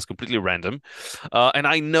it. It was completely random. And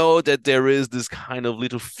I know that there is this kind of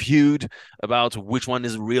little feud about which one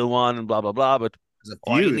is the real one and blah, blah, blah. But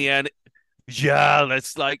in the end, yeah,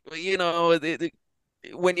 that's like,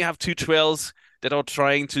 when you have two trails that are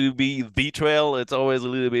trying to be the trail, it's always a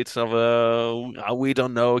little bit of a we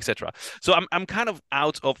don't know, etc. So I'm kind of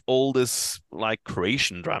out of all this like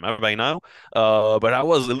Croatian drama by now, but I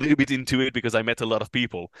was a little bit into it because I met a lot of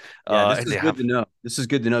people. This is good to know. This is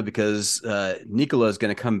good to know because Nikola is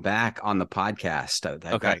going to come back on the podcast.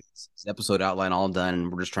 I've got this episode outline all done,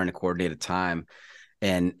 and we're just trying to coordinate a time.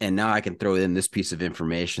 And now I can throw in this piece of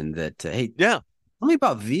information that tell me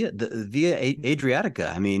about Via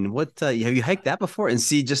Adriatica. I mean, what have you hiked that before? And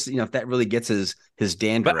see just if that really gets his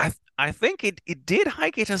dander. But I think it did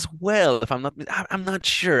hike it as well. If I'm not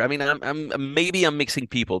sure. I mean, maybe I'm mixing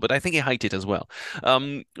people, but I think it hiked it as well.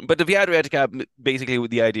 But the Via Adriatica, basically,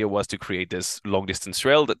 the idea was to create this long distance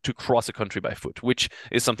trail to cross a country by foot, which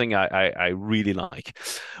is something I really like.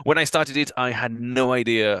 When I started it, I had no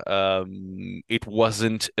idea it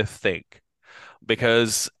wasn't a thing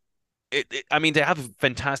because I mean, they have a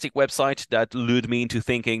fantastic website that lured me into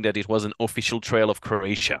thinking that it was an official trail of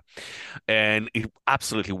Croatia, and it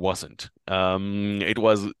absolutely wasn't. It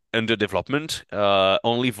was under development,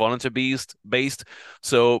 only volunteer based,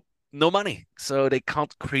 so no money, so they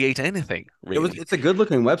can't create anything really. It's a good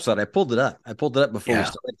looking website. I pulled it up. Before we Yeah,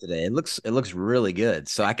 started today. It looks really good.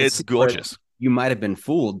 So I can it's see where gorgeous. you might have been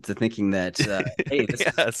fooled to thinking that hey, this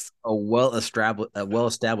is Yes. a well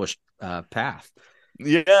established path.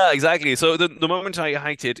 Yeah, exactly. So the moment I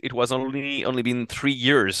hiked it, it was only been 3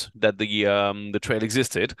 years that the trail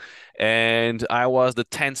existed, and I was the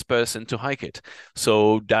 10th person to hike it.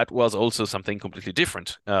 So that was also something completely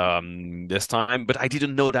different this time. But I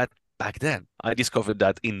didn't know that back then. I discovered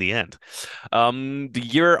that in the end. The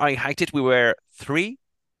year I hiked it, we were three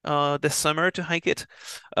this summer to hike it.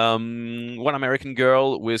 One American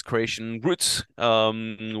girl with Croatian roots,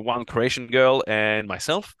 one Croatian girl, and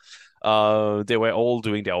myself. They were all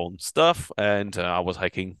doing their own stuff, and I was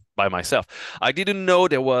hiking by myself. I didn't know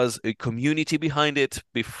there was a community behind it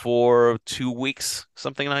before 2 weeks,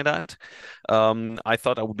 something like that. I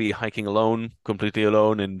thought I would be hiking alone, completely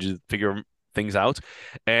alone, and just figure things out.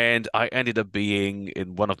 And I ended up being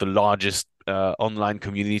in one of the largest online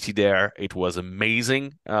community there. It was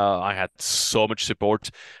amazing. I had so much support.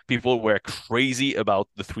 People were crazy about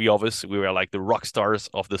the three of us. We were like the rock stars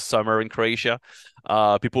of the summer in Croatia.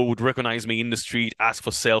 People would recognize me in the street, ask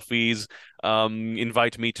for selfies,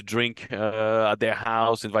 invite me to drink at their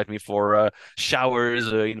house, invite me for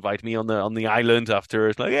showers, invite me on the island after.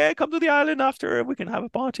 It's like, yeah, come to the island after. We can have a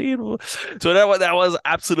party. So that was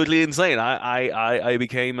absolutely insane. I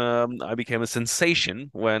became a sensation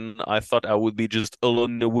when I thought I would be just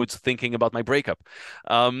alone in the woods thinking about my breakup.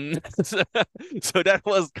 So, so that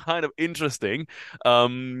was kind of interesting.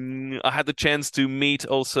 I had the chance to meet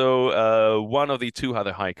also one of the two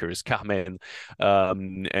other hikers, Carmen,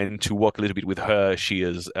 and to walk a little bit with her. She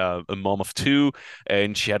is a mom of two,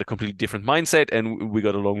 and she had a completely different mindset, and we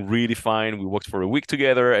got along really fine. We worked for a week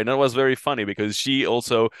together, and that was very funny because she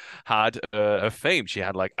also had a fame. She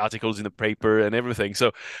had like articles in the paper and everything.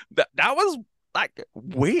 So that was like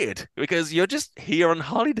weird because you're just here on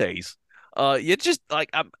holidays. You're just like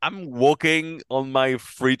I'm walking on my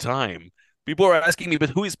free time. People are asking me, but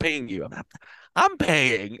who is paying you? I'm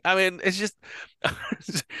paying. I mean, it's just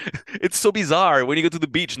it's so bizarre. When you go to the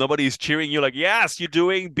beach, nobody is cheering you like, yes, you're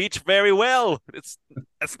doing beach very well. It's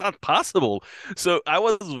not possible. So I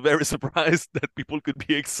was very surprised that people could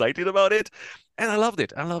be excited about it. And I loved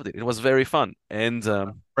it. I loved it. It was very fun. And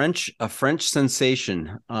French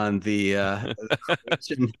sensation on the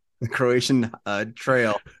Croatian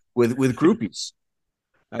trail with groupies.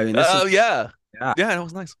 I mean, this is yeah. yeah, Yeah, that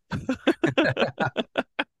was nice.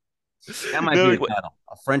 that might No, be a title,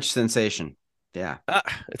 a French sensation. Yeah.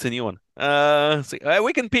 it's a new one.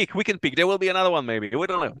 We can peek. We can peek. There will be another one, maybe. We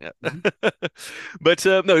don't know. Yeah. But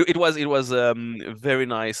no, it was very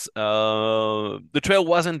nice. The trail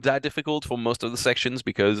wasn't that difficult for most of the sections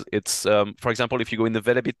because it's for example, if you go in the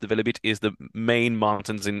Velebit is the main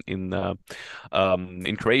mountains in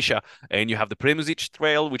Croatia, and you have the Primozic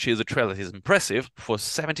Trail, which is a trail that is impressive for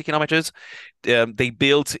 70 kilometers. They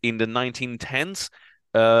built in the 1910s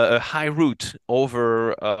a high route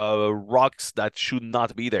over rocks that should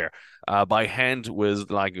not be there by hand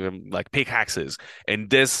with like pickaxes, and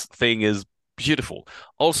this thing is beautiful.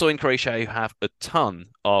 Also in Croatia, you have a ton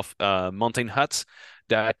of mountain huts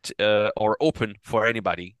that are open for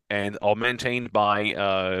anybody and are maintained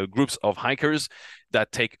by groups of hikers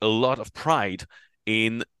that take a lot of pride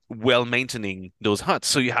in well maintaining those huts.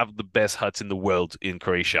 So you have the best huts in the world in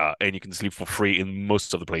Croatia, and you can sleep for free in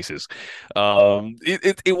most of the places.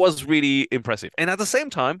 It was really impressive, and at the same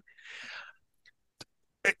time,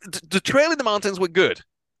 the trail in the mountains were good,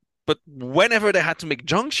 but whenever they had to make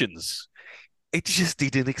junctions, it just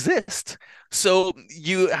didn't exist. So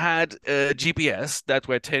you had GPS that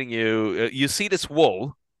were telling you, you see this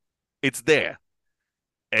wall, it's there.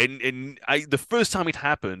 And the first time it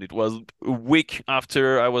happened, it was a week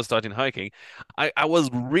after I was starting hiking. I was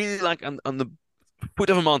really like on the foot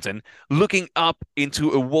of a mountain, looking up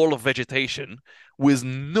into a wall of vegetation with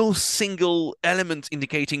no single element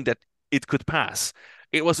indicating that it could pass.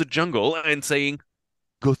 It was a jungle and saying,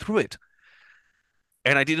 go through it.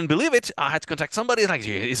 And I didn't believe it. I had to contact somebody like,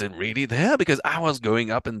 is it really there? Because I was going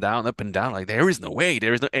up and down, like there is no way,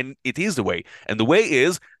 there is no, and it is the way. And the way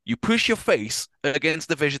is you push your face against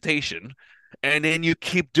the vegetation, and then you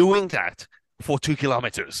keep doing that for 2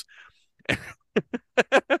 kilometers.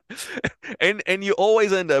 And you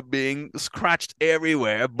always end up being scratched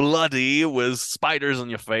everywhere, bloody with spiders on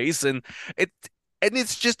your face, it and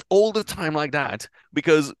it's just all the time like that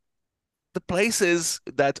because the places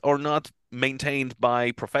that are not maintained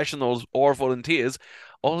by professionals or volunteers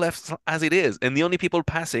are left as it is. And the only people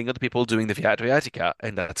passing are the people doing the Via Adriatica,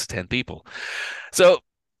 and that's 10 people. So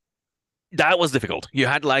that was difficult. You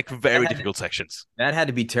had like very difficult sections. That had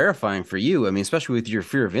to be terrifying for you. I mean, especially with your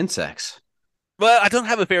fear of insects. Well, I don't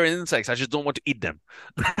have a fear of insects. I just don't want to eat them.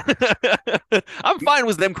 I'm fine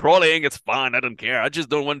with them crawling. It's fine. I don't care. I just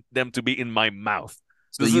don't want them to be in my mouth.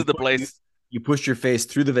 So this is the place. You pushed your face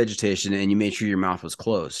through the vegetation and you made sure your mouth was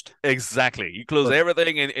closed. Exactly. You close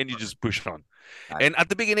everything and you just push on. And at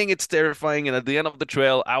the beginning, it's terrifying. And at the end of the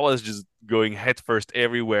trail, I was just going headfirst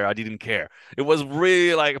everywhere. I didn't care. It was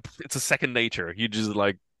really like, it's a second nature. You just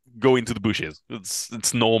like go into the bushes.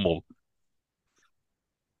 It's normal.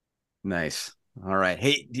 Nice. All right.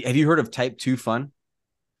 Hey, have you heard of type 2 fun?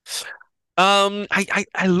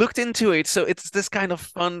 I looked into it. So it's this kind of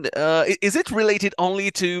fun. Is it related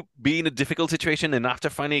only to being in a difficult situation and after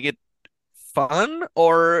finding it fun,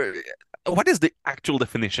 or what is the actual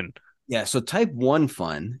definition? Yeah. So type 1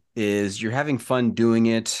 fun is you're having fun doing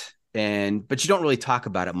it, but you don't really talk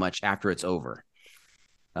about it much after it's over.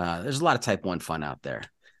 There's a lot of type 1 fun out there.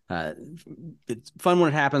 It's fun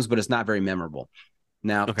when it happens, but it's not very memorable.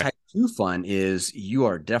 Now, type 2 fun is you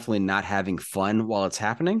are definitely not having fun while it's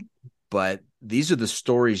happening, but these are the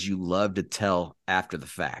stories you love to tell after the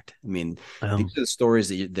fact. I mean, these are the stories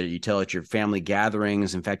that you tell at your family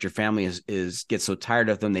gatherings. In fact, your family gets so tired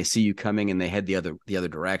of them, they see you coming and they head the other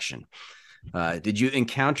direction. Did you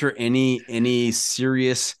encounter any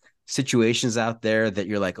serious situations out there that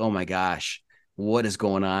you're like, oh my gosh, what is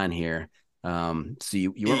going on here? So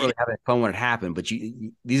you weren't really having fun when it happened, but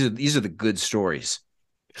these are the good stories.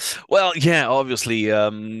 Well, yeah, obviously. I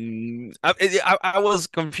was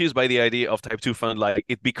confused by the idea of type 2 fun. Like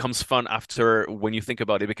it becomes fun after when you think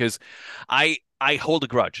about it, because I hold a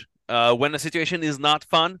grudge. When a situation is not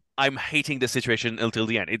fun, I'm hating the situation until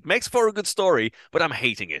the end. It makes for a good story, but I'm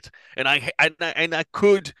hating it. And I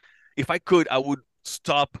could, if I could, I would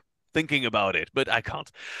stop thinking about it, but I can't.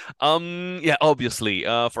 Yeah, obviously.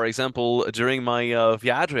 For example, during my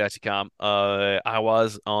Via Adriatica, I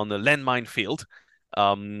was on a landmine field.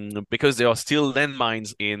 Because there are still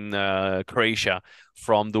landmines in Croatia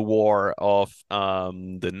from the war of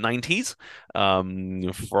the 90s,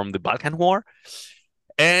 from the Balkan War.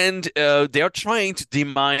 And they are trying to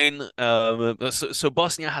demine. So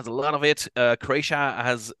Bosnia has a lot of it. Croatia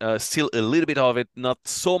has still a little bit of it, not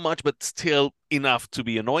so much, but still enough to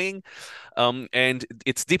be annoying. And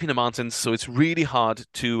it's deep in the mountains, so it's really hard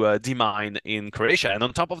to demine in Croatia. And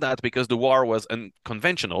on top of that, because the war was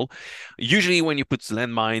unconventional, usually when you put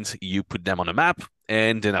landmines, you put them on a map,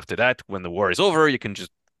 and then after that, when the war is over, you can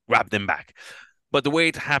just grab them back. But the way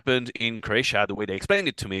it happened in Croatia, the way they explained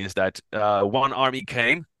it to me is that one army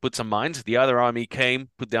came, put some mines, the other army came,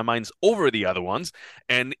 put their mines over the other ones,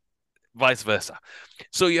 and vice versa.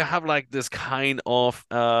 So you have like this kind of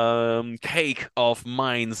cake of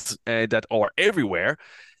mines that are everywhere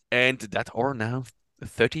and that are now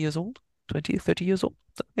 30 years old, 20, 30 years old.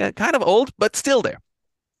 Yeah, kind of old, but still there.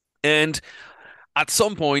 And at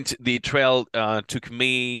some point, the trail took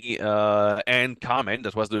me and Carmen,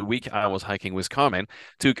 that was the week I was hiking with Carmen,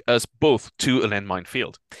 took us both to a landmine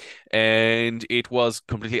field. And it was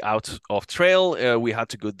completely out of trail. We had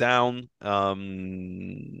to go down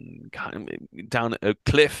down a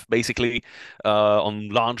cliff, basically, on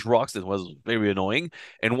large rocks. That was very annoying.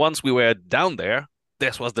 And once we were down there,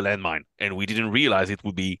 this was the landmine. And we didn't realize it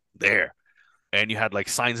would be there. And you had like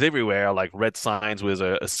signs everywhere, like red signs with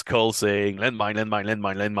a skull saying landmine, landmine,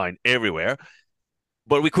 landmine, landmine everywhere.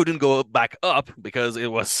 But we couldn't go back up because it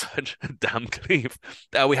was such a damn cliff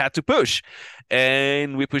that we had to push.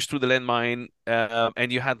 And we pushed through the landmine,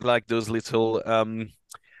 and you had like those little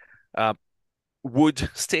wood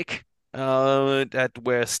stick that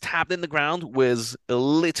were stabbed in the ground with a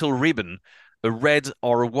little ribbon, a red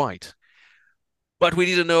or a white. But we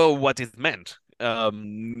didn't know what it meant.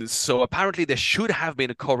 So apparently there should have been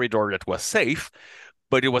a corridor that was safe,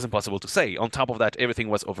 but it was impossible to say. On top of that, everything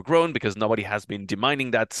was overgrown because nobody has been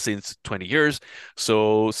demining that since 20 years.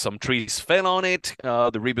 So some trees fell on it.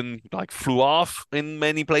 The ribbon like flew off in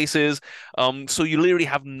many places. So you literally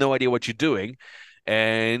have no idea what you're doing.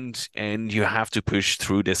 and you have to push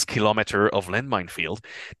through this kilometer of landmine field.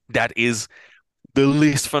 That is the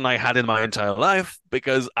least fun I had in my entire life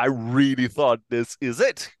because I really thought this is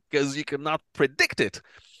it because you cannot predict it.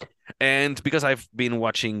 And because I've been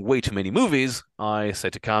watching way too many movies, I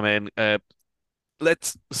said to Carmen,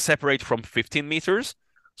 let's separate from 15 meters.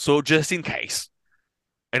 So just in case.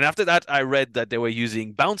 And after that, I read that they were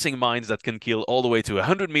using bouncing mines that can kill all the way to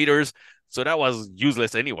 100 meters. So that was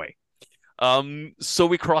useless anyway. So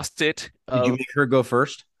we crossed it. Did you make her go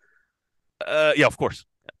first? Yeah, of course.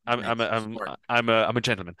 I'm Nice. a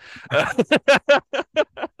gentleman.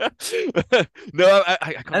 No,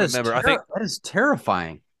 I can't remember. I think that is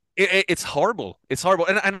terrifying. it's horrible. It's horrible,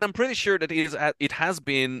 and I'm pretty sure that it has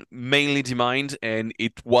been mainly demined, and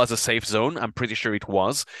it was a safe zone. I'm pretty sure it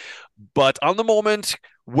was, but on the moment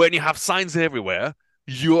when you have signs everywhere,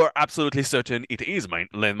 you are absolutely certain it is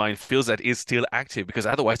landmine fields that is still active because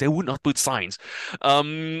otherwise they would not put signs.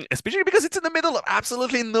 Especially because it's in the middle of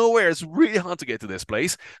absolutely nowhere. It's really hard to get to this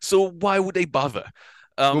place. So why would they bother?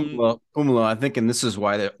 Umlo, I'm thinking this is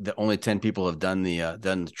why the only 10 people have done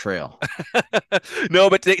the trail. No,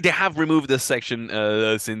 but they have removed this section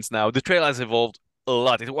since now. The trail has evolved a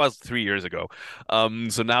lot. It was 3 years ago.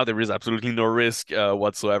 So now there is absolutely no risk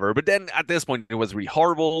whatsoever. But then at this point, it was really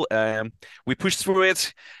horrible. We pushed through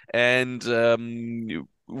it, and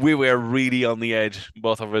we were really on the edge.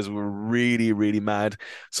 Both of us were really, really mad.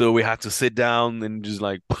 So we had to sit down and just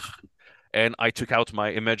like, and I took out my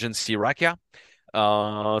emergency rakia.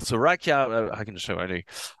 So rakia, I can show you.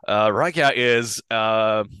 Rakia is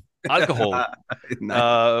alcohol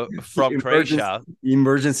from Croatia.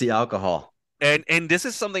 Emergency alcohol. And this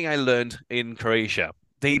is something I learned in Croatia.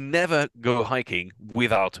 They never go hiking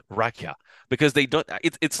without rakia because they don't.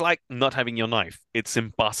 It's like not having your knife. It's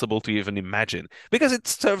impossible to even imagine because it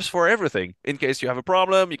serves for everything. In case you have a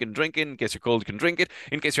problem, you can drink it. In case you're cold, you can drink it.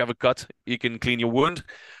 In case you have a cut, you can clean your wound.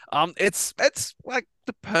 It's like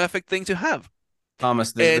the perfect thing to have.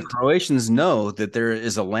 Thomas, the Croatians know that there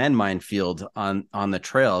is a landmine field on the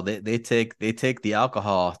trail. They take the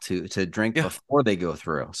alcohol to drink before they go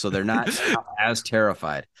through, so they're not as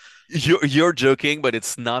terrified. You're joking, but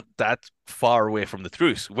it's not that far away from the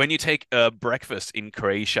truth. When you take a breakfast in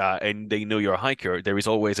Croatia and they know you're a hiker, there is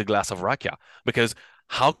always a glass of rakia because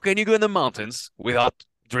how can you go in the mountains without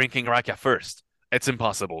drinking rakia first? It's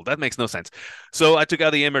impossible. That makes no sense. So I took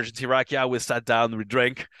out the emergency rakia. We sat down, we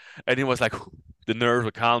drank, and it was like the nerves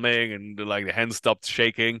were calming and like the hands stopped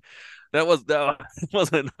shaking. That was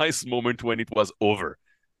a nice moment when it was over.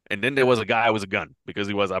 And then there was a guy with a gun because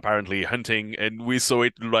he was apparently hunting, and we saw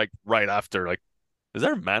it like right after. Like, is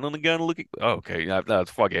there a man on the gun looking? Oh, okay,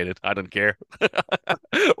 forget it. I don't care.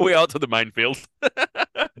 We out to the minefield.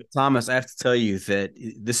 Thomas, I have to tell you that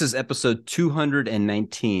this is episode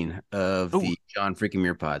 219 of the John Freaking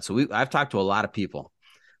Muir Pod. So I've talked to a lot of people.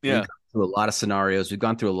 Yeah. We've gone through a lot of scenarios. We've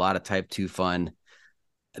gone through a lot of type 2 fun.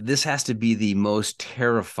 This has to be the most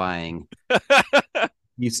terrifying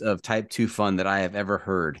piece of type 2 fun that I have ever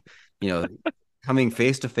heard. You know, coming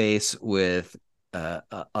face to face with a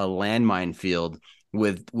landmine field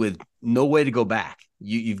with no way to go back.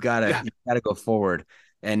 You've got to go forward.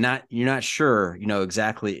 And you're not sure,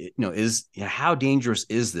 exactly, how dangerous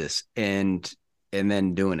is this, and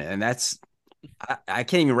then doing it, and that's I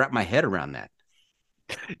can't even wrap my head around that.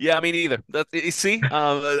 Yeah, me neither. You see,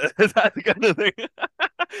 that's the kind of thing.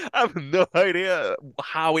 I have no idea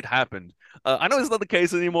how it happened. I know it's not the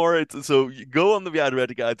case anymore. So you go on the Via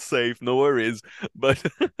Adriatica, it's safe, no worries. But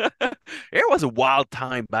it was a wild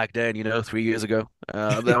time back then, 3 years ago.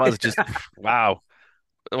 That was just wow.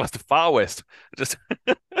 It was the Far West. Just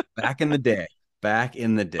back in the day. Back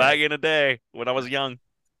in the day when I was young.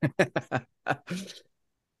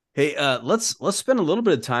 Hey, let's spend a little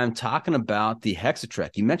bit of time talking about the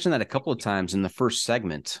HexaTrek. You mentioned that a couple of times in the first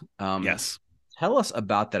segment. Yes. Tell us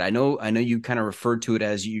about that. I know you kind of referred to it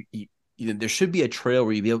as you there should be a trail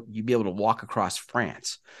where you'd be able to walk across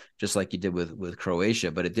France, just like you did with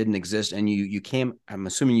Croatia, but it didn't exist. And I'm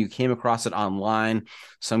assuming you came across it online,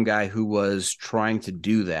 some guy who was trying to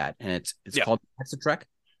do that, and it's called HexaTrek.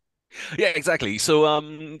 Yeah, exactly. So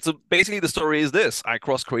basically the story is this. I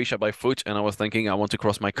crossed Croatia by foot and I was thinking I want to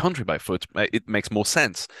cross my country by foot. It makes more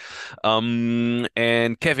sense. And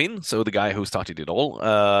Kevin, so the guy who started it all,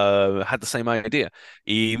 had the same idea.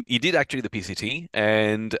 He did actually the PCT,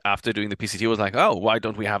 and after doing the PCT was like, oh, why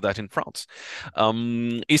don't we have that in France?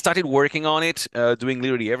 He started working on it, doing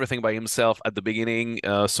literally everything by himself at the beginning.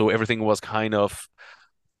 So everything was kind of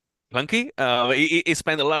clunky. He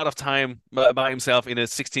spent a lot of time by himself in a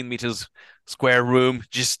 16 meters square room,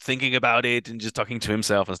 just thinking about it and just talking to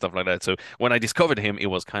himself and stuff like that. So when I discovered him, it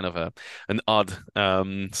was kind of an odd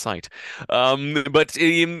sight. But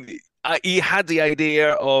he had the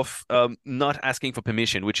idea of not asking for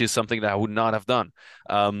permission, which is something that I would not have done.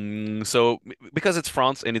 So because it's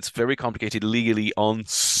France and it's very complicated legally on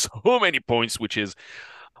so many points, which is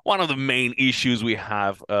one of the main issues we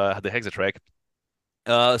have at the HexaTrek.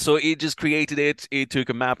 So it just created it. It took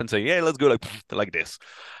a map and said, "Yeah, let's go like this."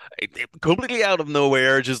 Completely out of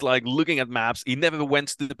nowhere, just like looking at maps. He never went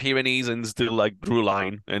to the Pyrenees and still like drew a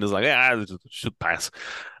line and was like, "Yeah, it should pass."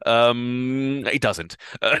 It doesn't.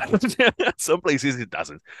 Some places it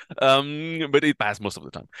doesn't, but it passed most of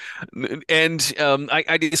the time. And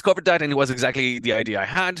I discovered that, and it was exactly the idea I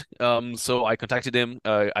had. So I contacted him.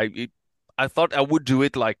 I thought I would do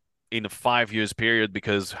it like in a 5 years period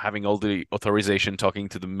because having all the authorization, talking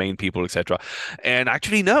to the main people, etc. And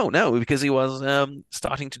actually, no, because he was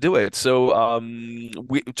starting to do it. So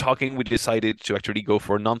we decided to actually go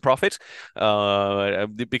for a nonprofit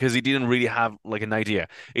because he didn't really have like an idea.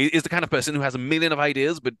 He's the kind of person who has a million of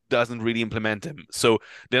ideas but doesn't really implement them. So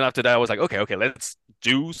then after that, I was like, okay, let's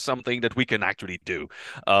do something that we can actually do.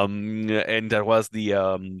 And that was the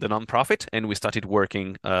nonprofit, and we started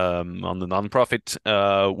working on the nonprofit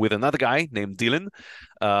with another guy named Dylan,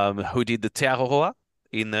 who did the Te Aroha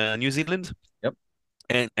in New Zealand. Yep.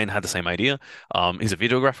 And had the same idea. He's a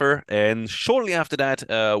videographer, and shortly after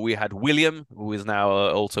that, we had William, who is now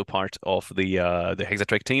also part of the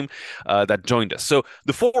HexaTrek team, that joined us. So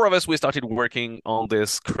the four of us, we started working on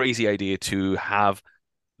this crazy idea to have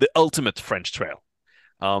the ultimate French trail.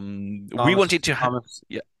 We wanted to have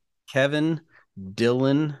Kevin,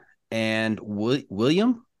 Dylan, and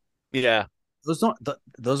William. Yeah.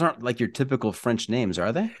 Those aren't like your typical French names,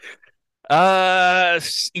 are they?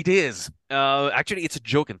 It is. Actually, it's a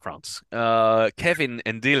joke in France. Kevin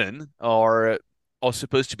and Dylan are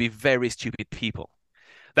supposed to be very stupid people.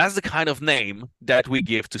 That's the kind of name that we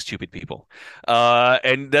give to stupid people.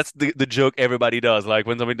 And that's the joke everybody does. Like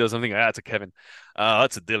when somebody does something, it's a Kevin,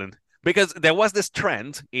 that's a Dylan. Because there was this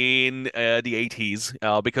trend in the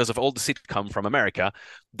 80s, because of all the sitcom from America,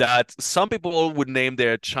 that some people would name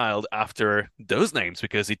their child after those names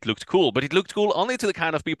because it looked cool. But it looked cool only to the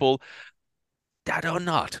kind of people that are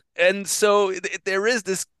not. And so there is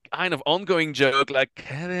this kind of ongoing joke like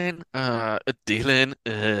Kevin, Dylan.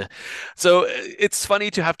 So it's funny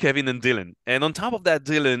to have Kevin and Dylan. And on top of that,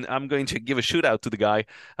 Dylan, I'm going to give a shout out to the guy.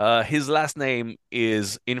 His last name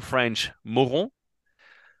is in French, Moron,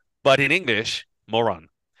 but in English, Moron.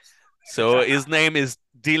 So his name is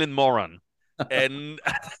Dylan Moron. And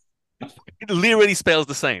it literally spells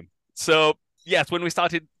the same. So yes, when we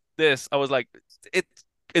started this, I was like,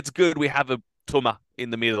 it's good we have a Thomas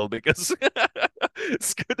in the middle because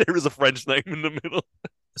it's good there is a French name in the middle.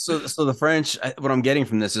 So the French, what I'm getting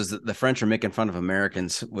from this is that the French are making fun of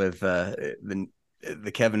Americans with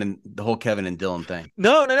the Kevin and the whole Kevin and Dylan thing.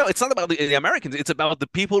 No. It's not about the Americans. It's about the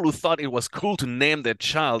people who thought it was cool to name their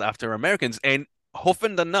child after Americans. And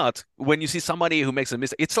often than not, when you see somebody who makes a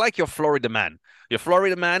mistake, it's like your Florida man. Your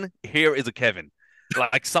Florida man, here is a Kevin.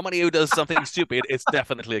 Like somebody who does something stupid, it's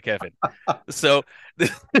definitely a Kevin. So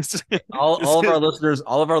all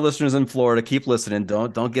of our listeners in Florida, keep listening.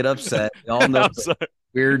 Don't get upset. We all know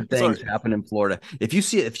weird things happen in Florida. If you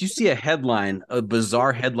see a headline, a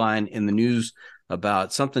bizarre headline in the news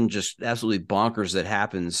about something just absolutely bonkers that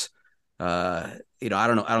happens, I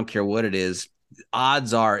don't care what it is.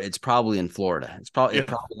 Odds are it's probably in Florida. It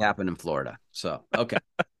probably happened in Florida. So okay.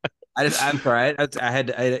 I'm sorry. I had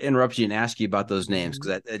to interrupt you and ask you about those names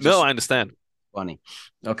because I understand. Funny.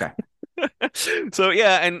 Okay. So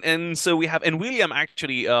yeah, and so we have, and William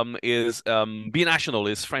actually is binational,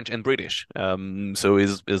 is French and British. So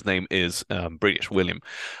his name is British William,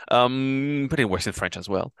 but it works in French as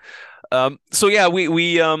well. So yeah,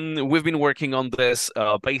 we've been working on this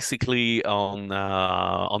basically on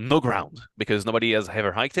no ground because nobody has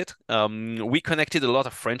ever hiked it. We connected a lot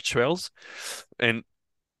of French trails and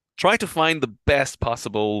try to find the best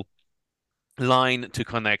possible line to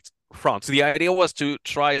connect France. The idea was to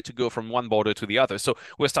try to go from one border to the other. So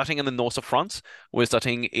we're starting in the north of France. We're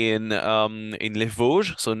starting in Les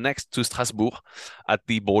Vosges, so next to Strasbourg, at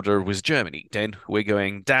the border with Germany. Then we're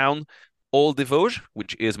going down all the Vosges,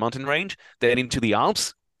 which is mountain range, then into the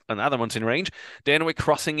Alps, another mountain range. Then we're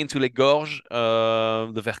crossing into Les Gorges,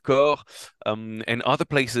 the Vercors, and other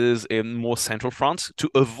places in more central France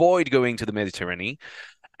to avoid going to the Mediterranean.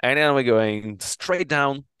 And then we're going straight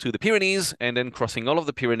down to the Pyrenees and then crossing all of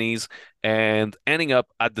the Pyrenees and ending up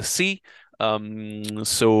at the sea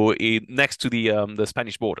next to the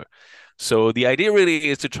Spanish border. So the idea really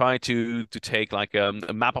is to try to take like a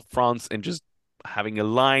map of France and just having a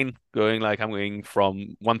line going like I'm going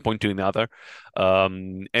from one point to another,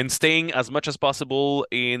 and staying as much as possible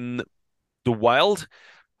in the wild,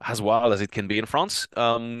 as wild as it can be in France,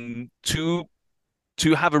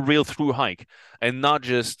 to have a real through hike and not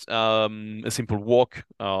just a simple walk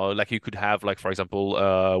like you could have, like for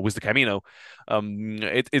example, with the Camino.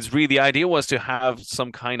 It's really, the idea was to have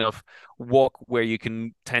some kind of walk where you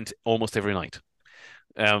can tent almost every night,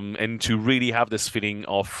 and to really have this feeling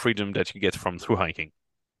of freedom that you get from through hiking.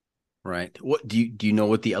 Right. What do you know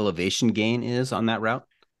what the elevation gain is on that route?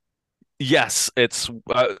 Yes, it's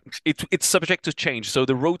subject to change. So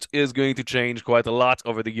the route is going to change quite a lot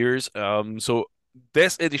over the years. So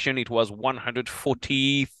this edition it was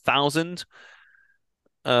 140,000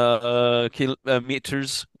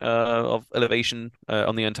 meters of elevation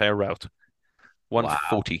on the entire route. Wow.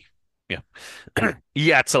 140. Yeah.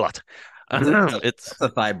 Yeah, it's a lot. It's That's a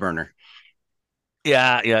thigh burner.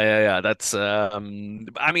 yeah. That's I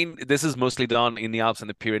mean, this is mostly done in the Alps and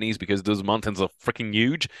the Pyrenees because those mountains are freaking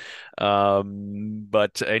huge.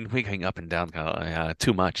 But and we're going up and down,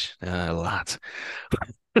 too much, a lot.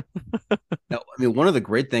 Now, I mean, one of the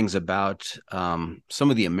great things about some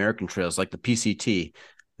of the American trails, like the PCT,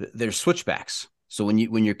 there's switchbacks. So when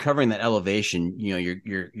you're covering that elevation, you know,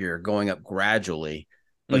 you're going up gradually,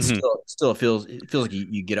 but Mhm. still it feels like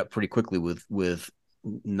you get up pretty quickly with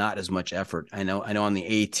not as much effort. I know on the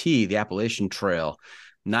AT, the Appalachian Trail,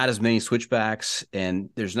 not as many switchbacks and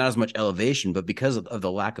there's not as much elevation, but because of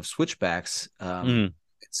the lack of switchbacks, Mhm.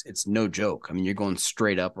 it's no joke. I mean, you're going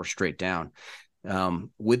straight up or straight down.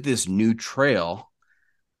 With this new trail,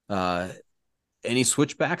 uh, any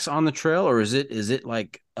switchbacks on the trail, or is it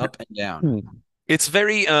like up and down? Hmm. It's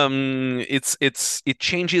very it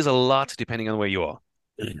changes a lot depending on where you are.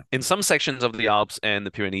 In some sections of the Alps and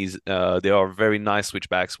the Pyrenees, there are very nice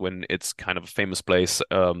switchbacks when it's kind of a famous place,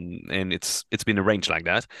 and it's been arranged like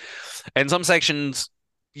that. And some sections,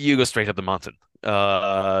 you go straight up the mountain,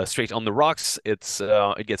 straight on the rocks. It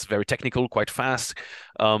gets very technical quite fast.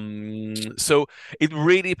 So it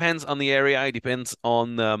really depends on the area. It depends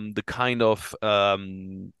on the kind of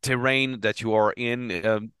terrain that you are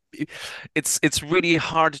in. It's really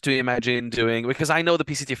hard to imagine doing, because I know the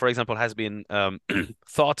PCT, for example, has been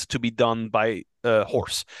thought to be done by a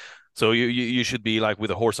horse. So you should be like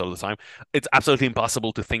with a horse all the time. It's absolutely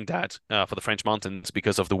impossible to think that for the French mountains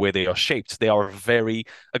because of the way they are shaped. They are very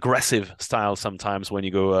aggressive style sometimes when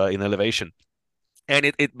you go in elevation, and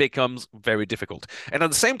it becomes very difficult. And at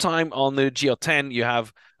the same time, on the GR10, you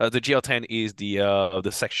have the GR10 is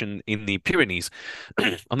the section in the Pyrenees.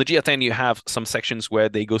 On the GR10, you have some sections where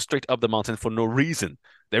they go straight up the mountain for no reason.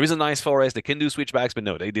 There is a nice forest, they can do switchbacks, but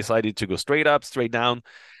no, they decided to go straight up, straight down,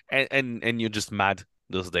 and you're just mad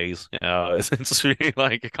those days. It's really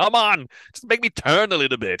like, come on, just make me turn a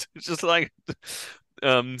little bit. It's just like,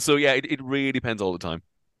 so yeah, it really depends all the time.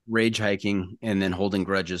 Rage hiking and then holding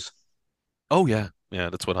grudges. Oh yeah,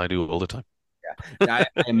 that's what I do all the time. Now, I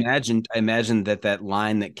imagined that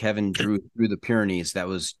line that Kevin drew through the Pyrenees, that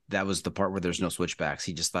was the part where there's no switchbacks.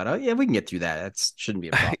 He just thought, oh yeah, we can get through that. That shouldn't be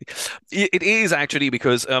a problem. It is actually,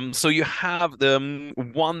 because so you have the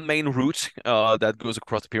one main route that goes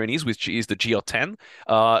across the Pyrenees, which is the GR10.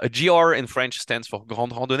 A GR in French stands for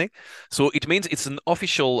Grande Randonnée. So it means it's an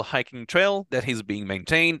official hiking trail that is being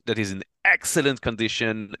maintained, that is in excellent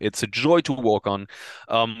condition. It's a joy to walk on.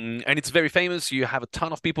 And it's very famous. You have a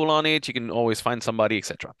ton of people on it. You can always find somebody,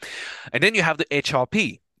 etc. And then you have the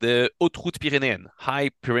HRP, the Haute Route Pyrénéenne,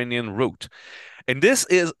 High Pyrenean Route. And this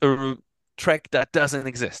is a trek that doesn't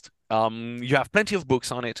exist. You have plenty of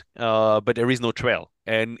books on it, but there is no trail,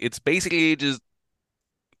 and it's basically just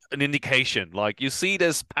an indication. Like, you see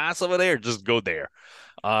this pass over there, just go there.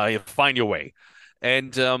 You find your way.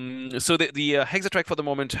 And so the HexaTrek for the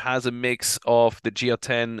moment has a mix of the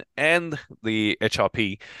GR10 and the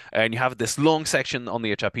HRP, and you have this long section on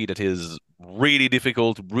the HRP that is really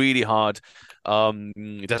difficult, really hard,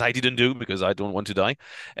 that I didn't do because I don't want to die.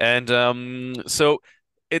 And so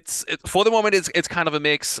for the moment it's kind of a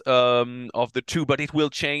mix of the two, but it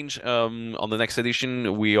will change on the next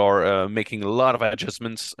edition. We are making a lot of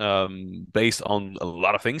adjustments based on a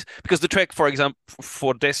lot of things, because the trek, for example,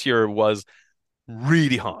 for this year was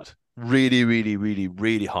really hard. Really, really, really,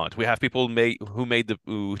 really hard. We have people who did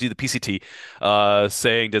the PCT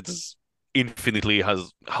saying that it's infinitely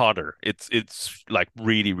has harder. It's like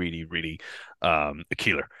really, really, really a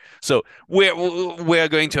killer. So we're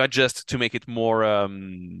going to adjust to make it more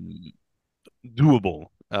doable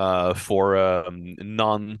for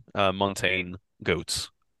non mountain goats.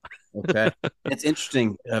 Okay. It's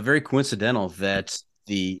interesting, very coincidental that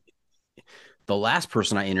the last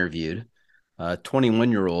person I interviewed,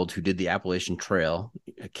 21-year-old who did the Appalachian Trail,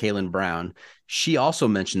 Kaylin Brown, she also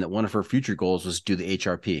mentioned that one of her future goals was to do the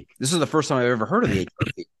HRP. This is the first time I've ever heard of the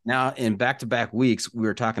HRP. Now, in back-to-back weeks, we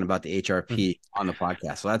were talking about the HRP on the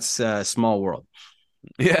podcast. So that's a small world.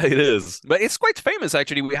 Yeah, it is. But it's quite famous,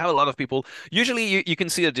 actually. We have a lot of people. Usually, you can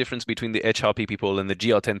see a difference between the HRP people and the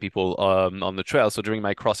GR10 people on the trail. So during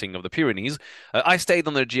my crossing of the Pyrenees, I stayed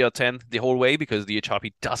on the GR10 the whole way because the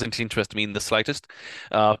HRP doesn't interest me in the slightest.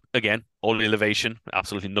 Again, all elevation,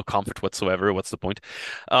 absolutely no comfort whatsoever. What's the point?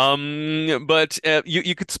 But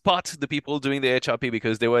you could spot the people doing the HRP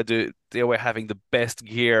because they were having the best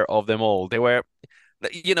gear of them all. They were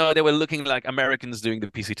looking like Americans doing the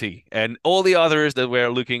PCT, and all the others that were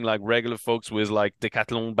looking like regular folks with like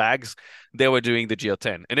Decathlon bags, they were doing the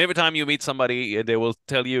GR10. And every time you meet somebody, they will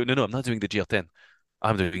tell you, no, I'm not doing the GR10.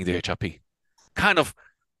 I'm doing the HRP. Kind of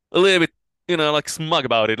a little bit, like smug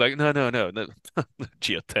about it. Like, no,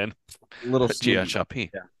 GR10, Little sneaky. GHRP.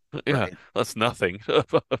 Yeah. Yeah, Right. that's nothing.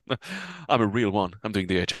 I'm a real one. I'm doing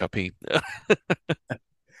the HRP.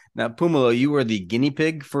 Now, Pumalo, you were the guinea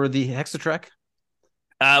pig for the HexaTrek?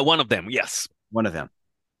 One of them, yes. One of them.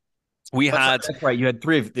 We had That's right. You had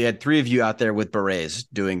three of you out there with berets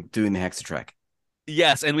doing the HexaTrek.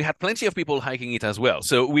 Yes, and we had plenty of people hiking it as well.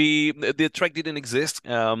 So the track didn't exist.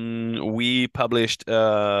 We published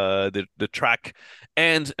the track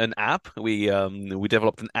and an app. We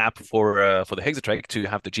developed an app for the HexaTrek to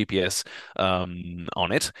have the GPS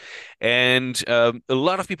on it, and a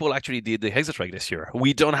lot of people actually did the HexaTrek this year.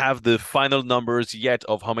 We don't have the final numbers yet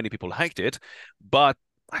of how many people hiked it, but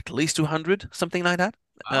at least 200, something like that.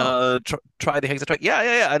 Wow. Try the HexaTrek.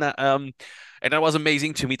 Yeah, and that was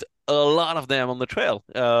amazing to meet a lot of them on the trail,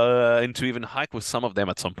 and to even hike with some of them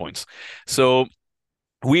at some points. So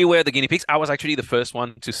we were the guinea pigs. I was actually the first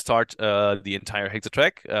one to start the entire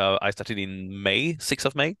HexaTrek. I started in May, 6th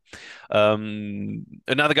of May.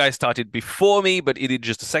 Another guy started before me, but he did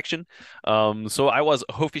just a section. So I was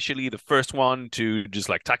officially the first one to just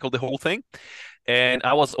like tackle the whole thing. And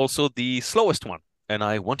I was also the slowest one. And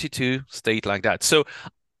I wanted to stay it like that. So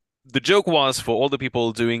the joke was for all the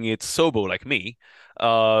people doing it sobo like me,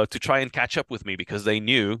 to try and catch up with me because they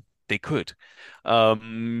knew they could.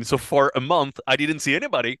 So for a month, I didn't see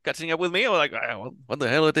anybody catching up with me. I was like, what the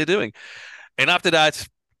hell are they doing? And after that,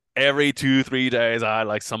 every 2, 3 days, I had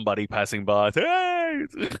like somebody passing by. Hey!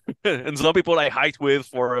 And some people I hiked with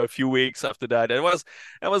for a few weeks after that. It was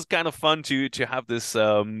kind of fun to have this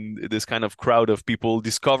kind of crowd of people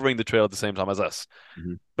discovering the trail at the same time as us,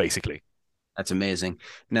 basically. That's amazing.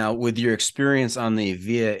 Now, with your experience on the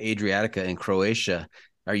Via Adriatica in Croatia,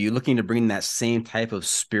 are you looking to bring that same type of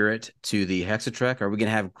spirit to the HexaTrek? Are we going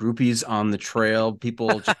to have groupies on the trail,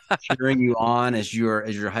 people just cheering you on as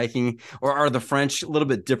you're hiking, or are the French a little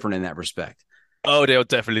bit different in that respect? Oh, they're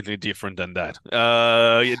definitely different than that.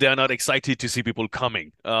 They're not excited to see people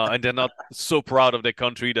coming, and they're not so proud of their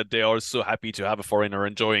country that they are so happy to have a foreigner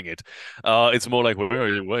enjoying it. It's more like, where are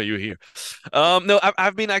you? Why are you here? No,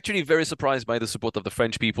 I've been actually very surprised by the support of the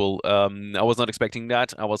French people. I was not expecting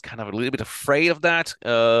that. I was kind of a little bit afraid of that,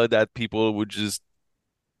 that people would just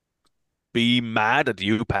be mad at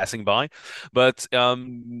you passing by. But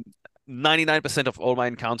 99% of all my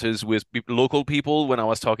encounters with local people when I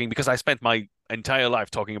was talking, because I spent my entire life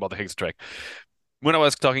talking about the HexaTrek. When I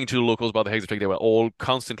was talking to the locals about the HexaTrek, they were all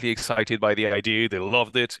constantly excited by the idea. They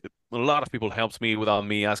loved it. A lot of people helped me without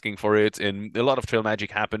me asking for it, and a lot of trail magic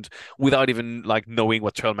happened without even like knowing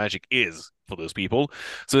what trail magic is for those people.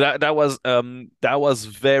 So that was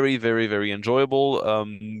very, very, very enjoyable.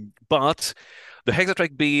 But the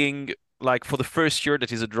HexaTrek being like for the first year,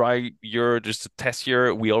 that is a dry year, just a test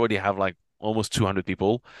year, we already have like almost 200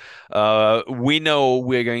 people. We know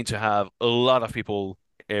we're going to have a lot of people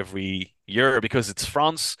every year because it's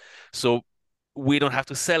France. So we don't have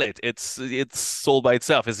to sell it. It's sold by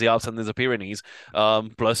itself. It's the Alps and the Pyrenees,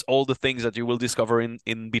 plus all the things that you will discover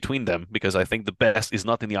in between them. Because I think the best is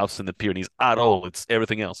not in the Alps and the Pyrenees at all. It's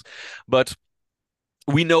everything else. But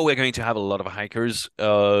we know we're going to have a lot of hikers.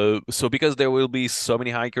 So because there will be so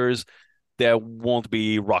many hikers, there won't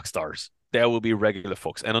be rock stars. There will be regular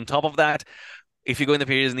folks. And on top of that, if you go in the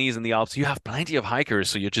Pyrenees and the Alps, you have plenty of hikers,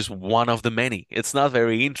 so you're just one of the many. It's not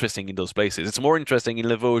very interesting in those places. It's more interesting in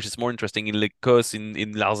Les Vosges, it's more interesting in Les Cosses,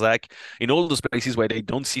 in Larzac, in all those places where they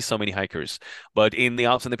don't see so many hikers. But in the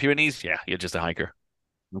Alps and the Pyrenees, yeah, you're just a hiker.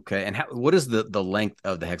 Okay. And what is the length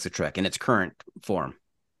of the HexaTrek in its current form?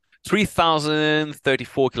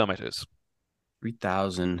 3,034 kilometers.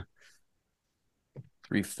 3,000.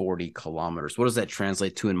 340 kilometers. What does that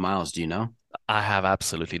translate to in miles? Do you know? I have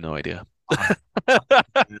absolutely no idea. Look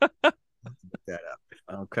that up.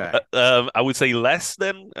 Okay. I would say less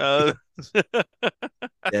than. That'd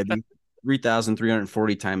be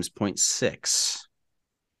 3,340 times 0.6.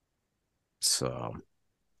 So,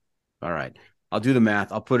 all right. I'll do the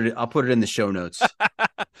math. I'll put it in the show notes.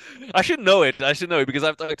 I should know it. I should know it because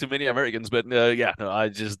I've talked to many Americans, but I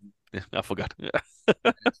forgot.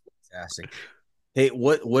 Fantastic. Hey,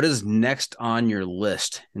 what is next on your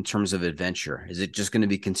list in terms of adventure? Is it just going to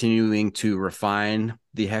be continuing to refine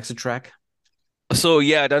the HexaTrek? So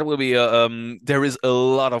yeah, that will be. There is a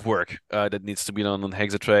lot of work that needs to be done on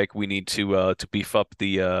HexaTrek. We need to beef up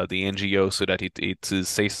the NGO so that it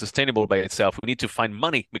stays sustainable by itself. We need to find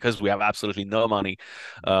money because we have absolutely no money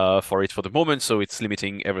for it for the moment. So it's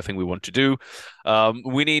limiting everything we want to do.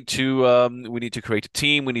 We need to create a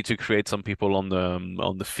team. We need to create some people on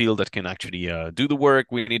the field that can actually do the work.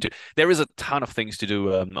 There is a ton of things to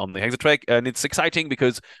do on the HexaTrek, and it's exciting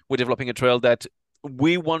because we're developing a trail that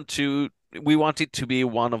we want it to be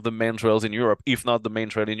one of the main trails in Europe, if not the main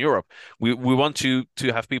trail in Europe. We want to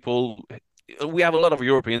have people. We have a lot of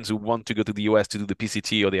Europeans who want to go to the US to do the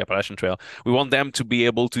PCT or the Appalachian Trail. We want them to be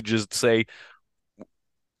able to just say,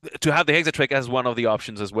 to have the HexaTrek as one of the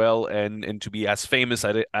options as well, and to be as famous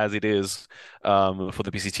as it is for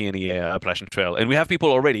the PCT and the Appalachian Trail. And we have people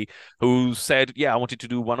already who said, yeah, I wanted to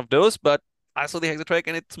do one of those, but I saw the HexaTrek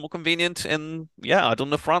and it's more convenient, and yeah, I don't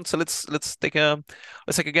know France, so let's take a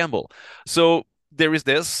gamble. So there is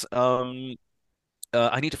this. I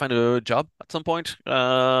need to find a job at some point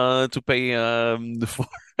to pay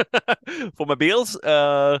for my bills.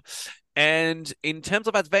 And in terms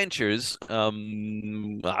of adventures,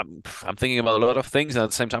 I'm thinking about a lot of things, and at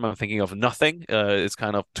the same time, I'm thinking of nothing. It's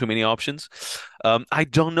kind of too many options. I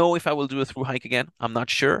don't know if I will do a through hike again. I'm not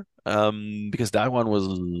sure because that one was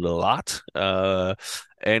a lot.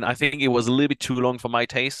 And I think it was a little bit too long for my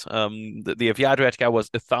taste. The Via Adriatica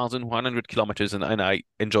was 1,100 kilometers, and I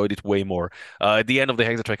enjoyed it way more. At the end of the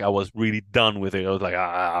HexaTrek, I was really done with it. I was like,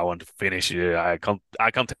 I want to finish it. I can't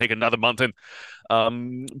take another mountain.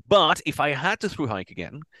 But if I had to through hike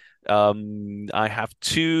again, I have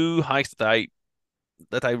two hikes that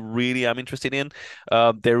I really am interested in.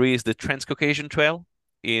 There is the Transcaucasian Trail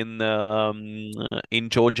in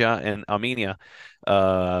Georgia and Armenia.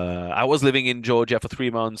 I was living in Georgia for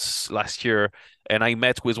 3 months last year, and I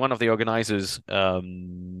met with one of the organizers.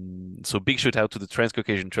 So big shout out to the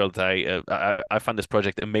Transcaucasian Trail. That I found this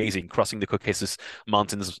project amazing. Crossing the Caucasus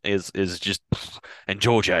Mountains is just, and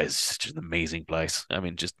Georgia is just an amazing place. I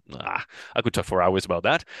mean, I could talk for hours about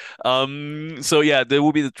that. So yeah, there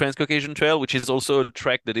will be the Transcaucasian Trail, which is also a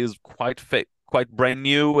trek that is quite brand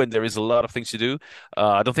new, and there is a lot of things to do.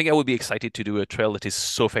 I don't think I would be excited to do a trail that is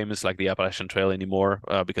so famous like the Appalachian Trail anymore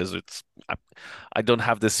because I don't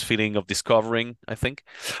have this feeling of discovering, I think.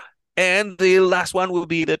 And the last one will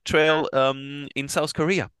be the trail in South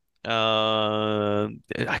Korea.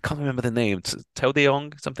 I can't remember the name. It's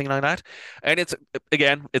Taedeong, something like that. And it's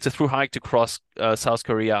a through hike to cross South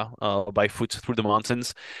Korea by foot through the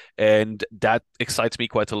mountains, and that excites me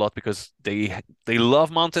quite a lot because they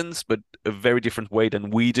love mountains, but a very different way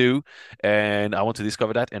than we do, and I want to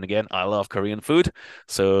discover that. And again, I love Korean food,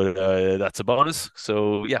 so that's a bonus.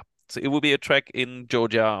 So yeah, so it will be a trek in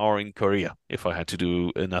Georgia or in Korea if I had to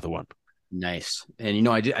do another one. Nice. And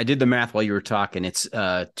I did the math while you were talking. It's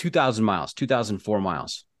 2,000 miles, 2,004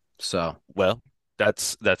 miles. So well, that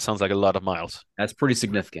sounds like a lot of miles. That's pretty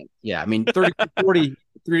significant. Yeah, I mean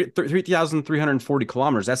 3,340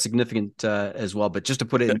 kilometers. That's significant as well. But just to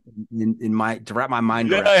put it in my to wrap my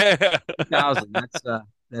mind around 2,000.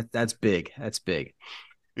 That's big. That's big.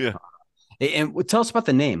 Yeah. And tell us about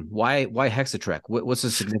the name. Why HexaTrek? What's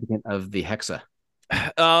the significance of the hexa?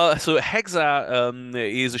 So hexa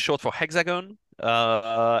is short for hexagon,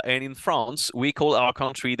 and in France we call our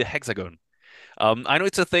country the hexagon. I know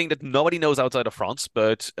it's a thing that nobody knows outside of France,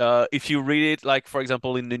 but if you read it, like for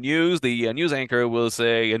example in the news, the news anchor will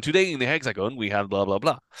say, "And today in the hexagon we have blah blah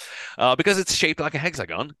blah," because it's shaped like a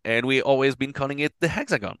hexagon, and we always been calling it the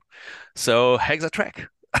hexagon. So HexaTrek.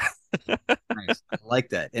 Nice. I like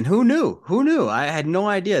that. And who knew? I had no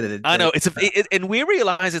idea that. I know and we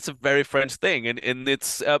realize it's a very French thing, and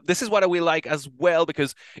it's this is what we like as well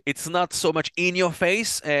because it's not so much in your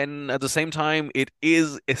face, and at the same time it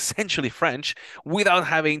is essentially French without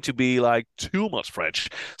having to be like too much French.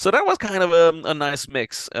 So that was kind of a nice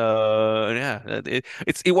mix. Yeah,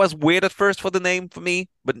 it was weird at first for the name for me,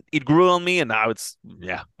 but it grew on me, and now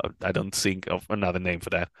I don't think of another name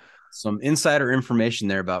for that. some insider information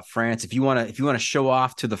there about France. If you want to show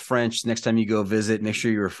off to the French next time you go visit, make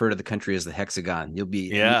sure you refer to the country as the Hexagon. You'll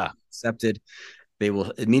be accepted. They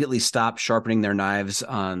will immediately stop sharpening their knives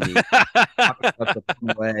on the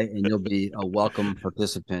way, and you'll be a welcome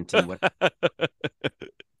participant in what.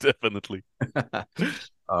 Definitely.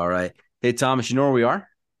 All right. Hey, Thomas, you know where we are?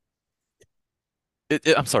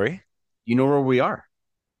 I'm sorry. You know where we are?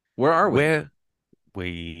 Where are we? Where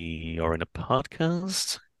we are in a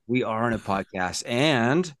podcast. We are in a podcast,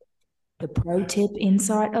 and the pro tip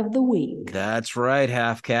insight of the week. That's right,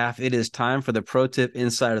 Half Calf. It is time for the pro tip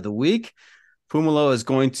insight of the week. Pumalo is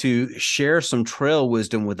going to share some trail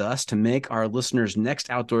wisdom with us to make our listeners' next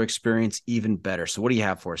outdoor experience even better. So what do you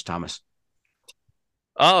have for us, Thomas?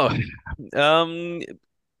 Oh,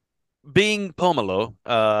 being Pomelo,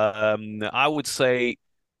 I would say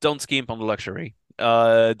don't skimp on the luxury.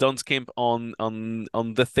 Don't skimp on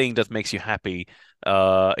the thing that makes you happy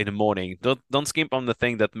in the morning. Don't skimp on the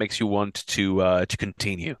thing that makes you want to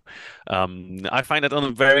continue. I find that on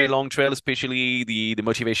a very long trail, especially the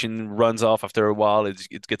motivation runs off after a while.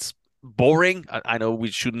 It gets boring. I know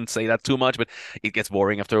we shouldn't say that too much, but it gets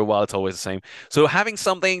boring after a while. It's always the same. So having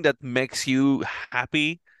something that makes you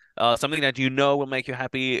happy, something that you know will make you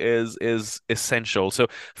happy is essential. So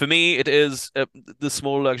for me, it is the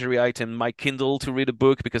small luxury item, my Kindle to read a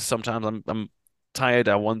book, because sometimes I'm tired.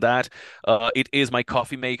 I want that. It is my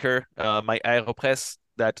coffee maker, my AeroPress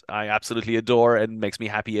that I absolutely adore and makes me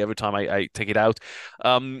happy every time I take it out.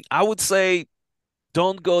 I would say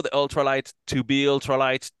don't go the ultralight to be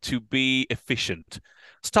ultralight to be efficient.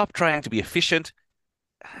 Stop trying to be efficient.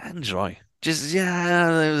 Enjoy. Just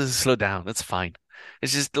slow down. That's fine.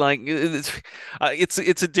 It's just like it's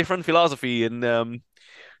a different philosophy, and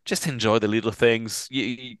just enjoy the little things.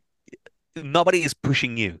 Nobody is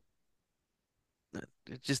pushing you.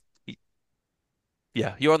 Just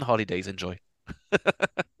you're on holidays. Enjoy.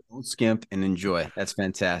 Don't skimp and enjoy. That's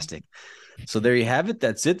fantastic. So there you have it.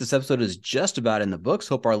 That's it. This episode is just about in the books.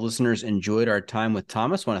 Hope our listeners enjoyed our time with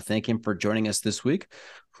Thomas. Want to thank him for joining us this week.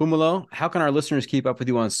 Humalo, how can our listeners keep up with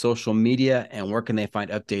you on social media, and where can they find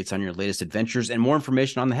updates on your latest adventures and more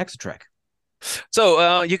information on the HexaTrek?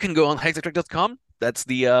 So you can go on HexaTrek.com. That's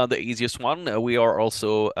the easiest one. We are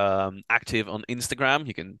also active on Instagram.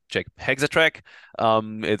 You can check HexaTrek.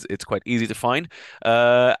 It's quite easy to find.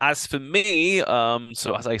 As for me,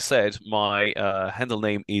 so as I said, my handle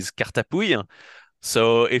name is Cartapouille.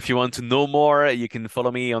 So if you want to know more, you can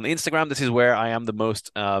follow me on Instagram. This is where I am the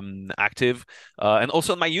most active, and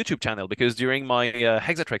also on my YouTube channel, because during my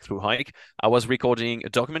HexaTrek through hike, I was recording a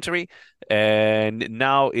documentary, and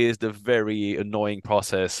now is the very annoying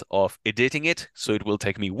process of editing it. So it will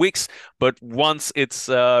take me weeks, but once it's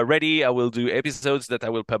ready, I will do episodes that I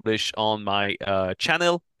will publish on my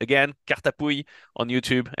channel. Again, Cartapouille on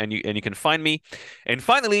YouTube, and you can find me. And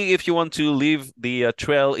finally, if you want to leave the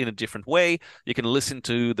trail in a different way, you can listen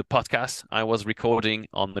to the podcast I was recording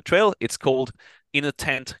on the trail. It's called In a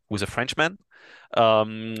Tent with a Frenchman.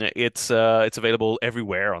 It's available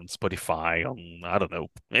everywhere on Spotify, on I don't know,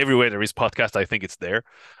 everywhere there is podcast. I think it's there.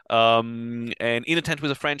 And In a Tent with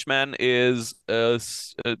a Frenchman is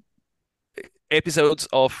episodes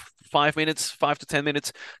of 5 to 10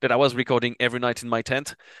 minutes that I was recording every night in my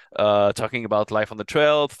tent, talking about life on the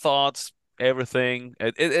trail, thoughts, everything.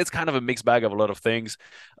 It's kind of a mixed bag of a lot of things.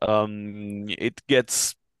 It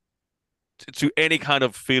gets to any kind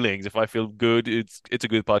of feelings. If I feel good, it's a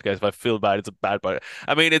good podcast. If I feel bad, it's a bad podcast.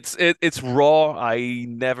 I mean, it's raw. I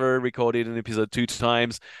never recorded an episode 2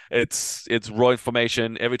 times. It's raw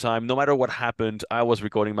information every time. No matter what happened, I was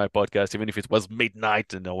recording my podcast, even if it was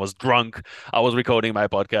midnight and I was drunk. I was recording my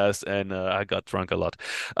podcast, and I got drunk a lot.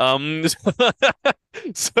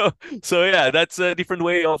 So yeah, that's a different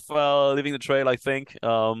way of living the trail, I think.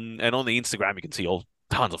 And on the Instagram, you can see all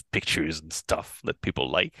tons of pictures and stuff that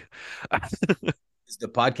people like. Is the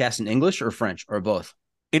podcast in English or French or both?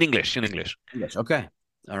 In English, in English. English. Okay.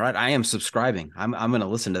 All right. I am subscribing. I'm going to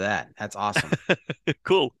listen to that. That's awesome.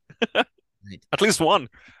 Cool. Right. At least one.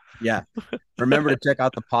 Yeah. Remember to check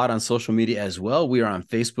out the pod on social media as well. We are on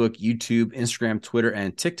Facebook, YouTube, Instagram, Twitter,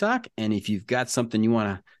 and TikTok. And if you've got something you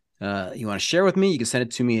want to share with me, you can send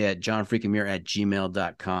it to me at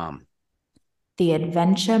johnfreakinmuir@gmail.com. The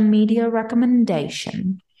Adventure Media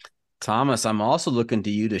Recommendation. Thomas, I'm also looking to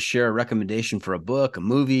you to share a recommendation for a book, a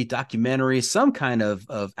movie, documentary, some kind of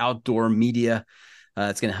outdoor media.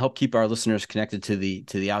 It's going to help keep our listeners connected to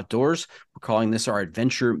the outdoors. We're calling this our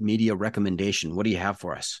Adventure Media Recommendation. What do you have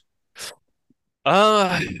for us?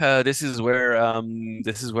 This is where I'm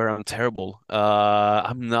terrible.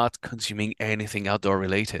 I'm not consuming anything outdoor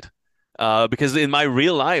related. because in my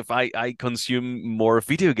real life, I consume more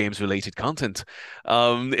video games related content.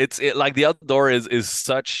 Like the outdoor is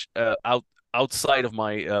such outside of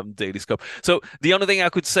my daily scope. So the only thing I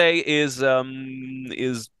could say is a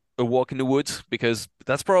walk in the woods, because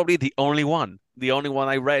that's probably the only one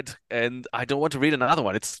I read, and I don't want to read another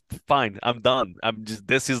one. It's fine. I'm done.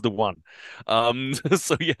 This is the one.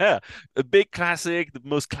 So yeah, a big classic, the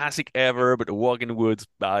most classic ever, but a walk in the woods.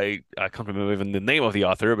 I can't remember even the name of the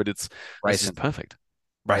author, but it's just Bryson. perfect.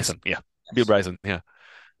 Bryson. Yeah. Yes. Bill Bryson, yeah.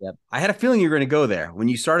 Yep. I had a feeling you were going to go there when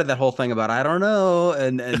you started that whole thing about I don't know,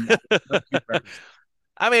 and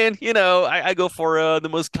I mean, I go for the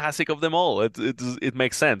most classic of them all. It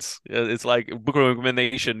makes sense. It's like book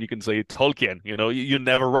recommendation. You can say Tolkien. You're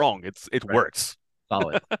never wrong. It Right. works.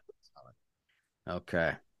 Solid.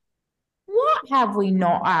 Okay. What have we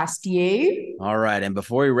not asked you? All right. And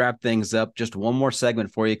before we wrap things up, just one more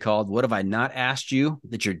segment for you called "What Have I Not Asked You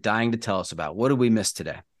That You're Dying to Tell Us About?" What did we miss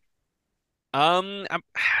today? I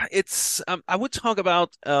would talk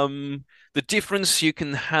about the difference you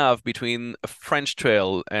can have between a French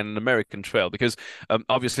trail and an American trail, because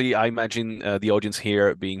obviously I imagine the audience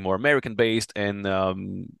here being more American based and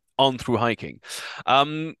on through hiking.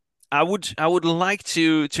 Um, I would like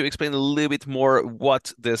to explain a little bit more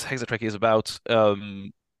what this HexaTrek is about.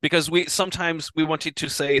 Because we sometimes we wanted to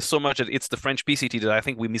say so much that it's the French PCT that I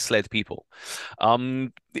think we misled people.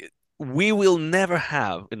 Um, we will never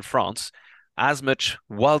have in France as much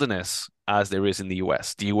wilderness as there is in the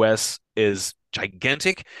US. The US is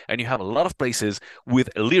gigantic, and you have a lot of places with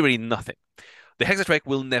literally nothing. The HexaTrek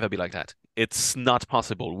will never be like that. It's not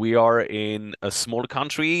possible. We are in a small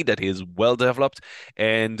country that is well developed,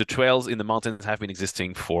 and the trails in the mountains have been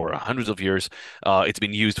existing for hundreds of years. It's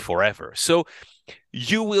been used forever. So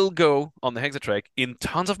you will go on the HexaTrek in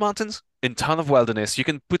tons of mountains, in tons of wilderness. You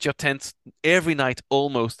can put your tents every night,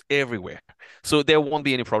 almost everywhere. So there won't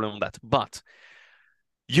be any problem with that. But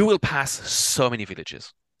you will pass so many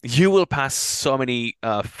villages. You will pass so many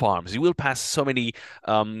farms. You will pass so many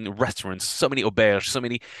restaurants, so many auberges, so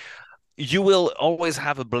many. You will always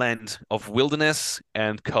have a blend of wilderness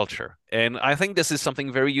and culture. And I think this is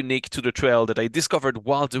something very unique to the trail that I discovered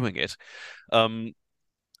while doing it. Um,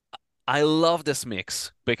 I love this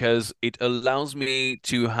mix because it allows me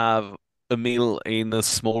to have a meal in a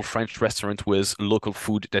small French restaurant with local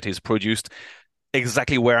food that is produced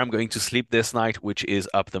exactly where I'm going to sleep this night, which is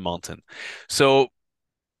up the mountain. So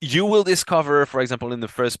you will discover, for example, in the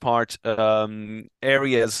first part,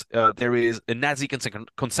 areas, there is a Nazi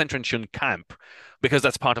concentration camp, because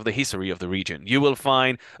that's part of the history of the region. You will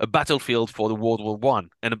find a battlefield for the World War One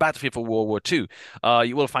and a battlefield for World War Two.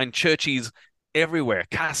 You will find churches everywhere,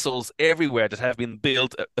 castles everywhere that have been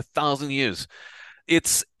built a thousand years.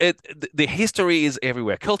 The history is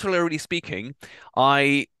everywhere. Culturally speaking,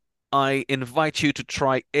 I I invite you to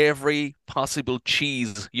try every possible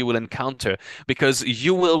cheese you will encounter, because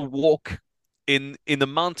you will walk in the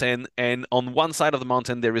mountain, and on one side of the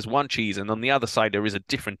mountain there is one cheese, and on the other side there is a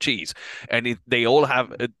different cheese, and they all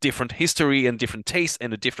have a different history and different taste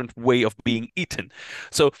and a different way of being eaten.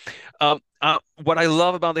 So what I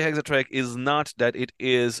love about the HexaTrek is not that it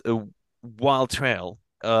is a wild trail,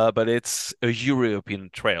 but it's a European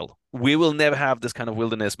trail. We will never have this kind of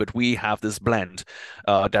wilderness, but we have this blend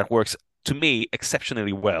that works, to me,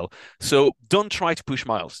 exceptionally well. So don't try to push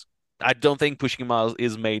miles. I don't think pushing miles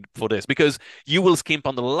is made for this, because you will skimp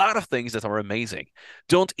on a lot of things that are amazing.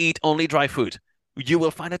 Don't eat only dry food. You will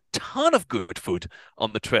find a ton of good food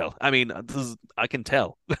on the trail. I mean, I can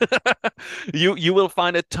tell. You will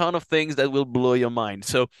find a ton of things that will blow your mind.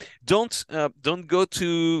 So don't go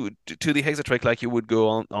to the HexaTrek like you would go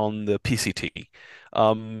on the PCT.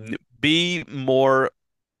 Be more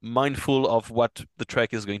mindful of what the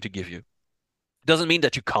trek is going to give you. Doesn't mean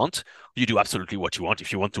that you can't. You do absolutely what you want.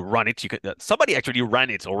 If you want to run it, you can. Somebody actually ran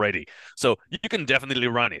it already, so you can definitely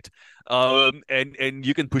run it. And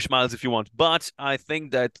you can push miles if you want. But I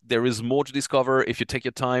think that there is more to discover if you take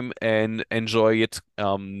your time and enjoy it.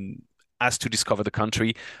 As to discover the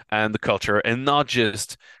country and the culture, and not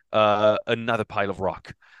just another pile of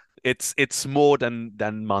rock. It's more than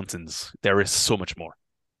mountains. There is so much more.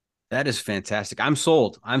 That is fantastic. I'm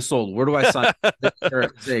sold. I'm sold. Where do I sign? Is there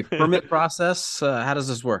a permit process? How does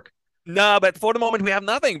this work? No, but for the moment we have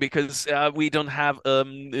nothing, because we don't have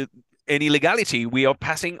any legality. We are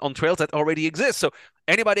passing on trails that already exist. So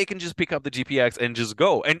anybody can just pick up the GPX and just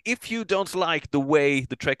go. And if you don't like the way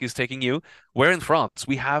the trek is taking you, we're in France.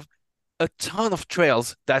 We have a ton of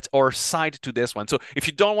trails that are side to this one. So if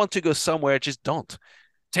you don't want to go somewhere, just don't.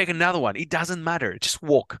 Take another one. It doesn't matter. Just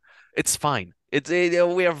walk. It's fine.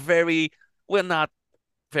 We're not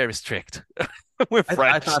very strict. We're I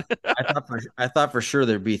French. I thought for sure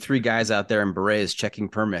there'd be 3 guys out there in berets checking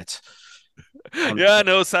permits. Yeah,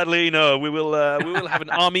 no, sadly, no. We will have an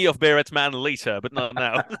army of Barrett man later, but not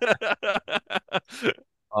now.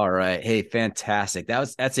 All right. Hey, fantastic.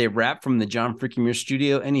 That's a wrap from the John Freaking Muir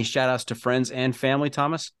studio. Any shout outs to friends and family,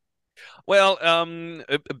 Thomas? Well,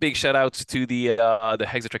 a big shout out to the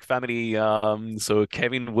HexaTrek family. So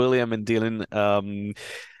Kevin, William, and Dylan.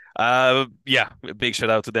 Yeah, a big shout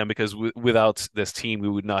out to them because without this team, we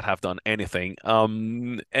would not have done anything.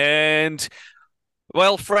 And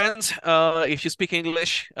well, friends, if you speak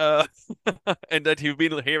English, and that you've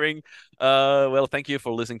been hearing, well, thank you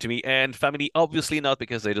for listening to me. And family, obviously not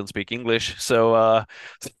because they don't speak English. So,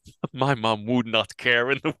 my mom would not care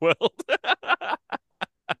in the world.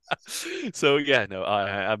 So yeah, no, I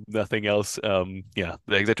have nothing else. Yeah,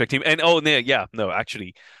 the HexaTrek team, and oh no, yeah, no,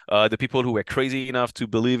 actually, the people who were crazy enough to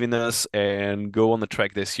believe in us and go on the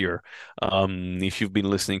trek this year. If you've been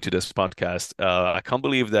listening to this podcast, I can't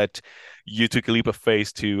believe that you took a leap of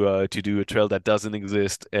faith to do a trail that doesn't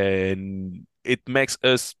exist, and it makes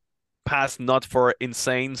us pass not for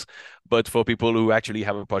insanes, but for people who actually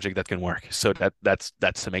have a project that can work. So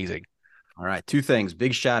that's amazing. All right. 2 things.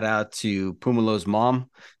 Big shout out to Pumalo's mom.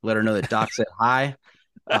 Let her know that Doc said hi.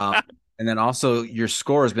 And then also your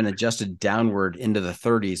score has been adjusted downward into the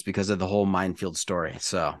 30s because of the whole minefield story.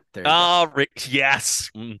 So there you go. Rick, yes.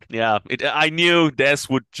 Yeah. I knew this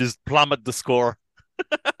would just plummet the score.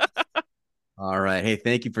 All right. Hey,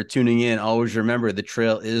 thank you for tuning in. Always remember the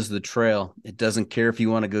trail is the trail. It doesn't care if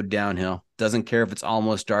you want to go downhill. Doesn't care if it's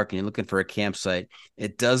almost dark and you're looking for a campsite.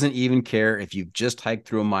 It doesn't even care if you've just hiked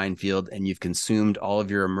through a minefield and you've consumed all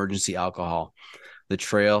of your emergency alcohol. The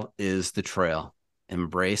trail is the trail.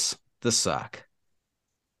 Embrace the suck.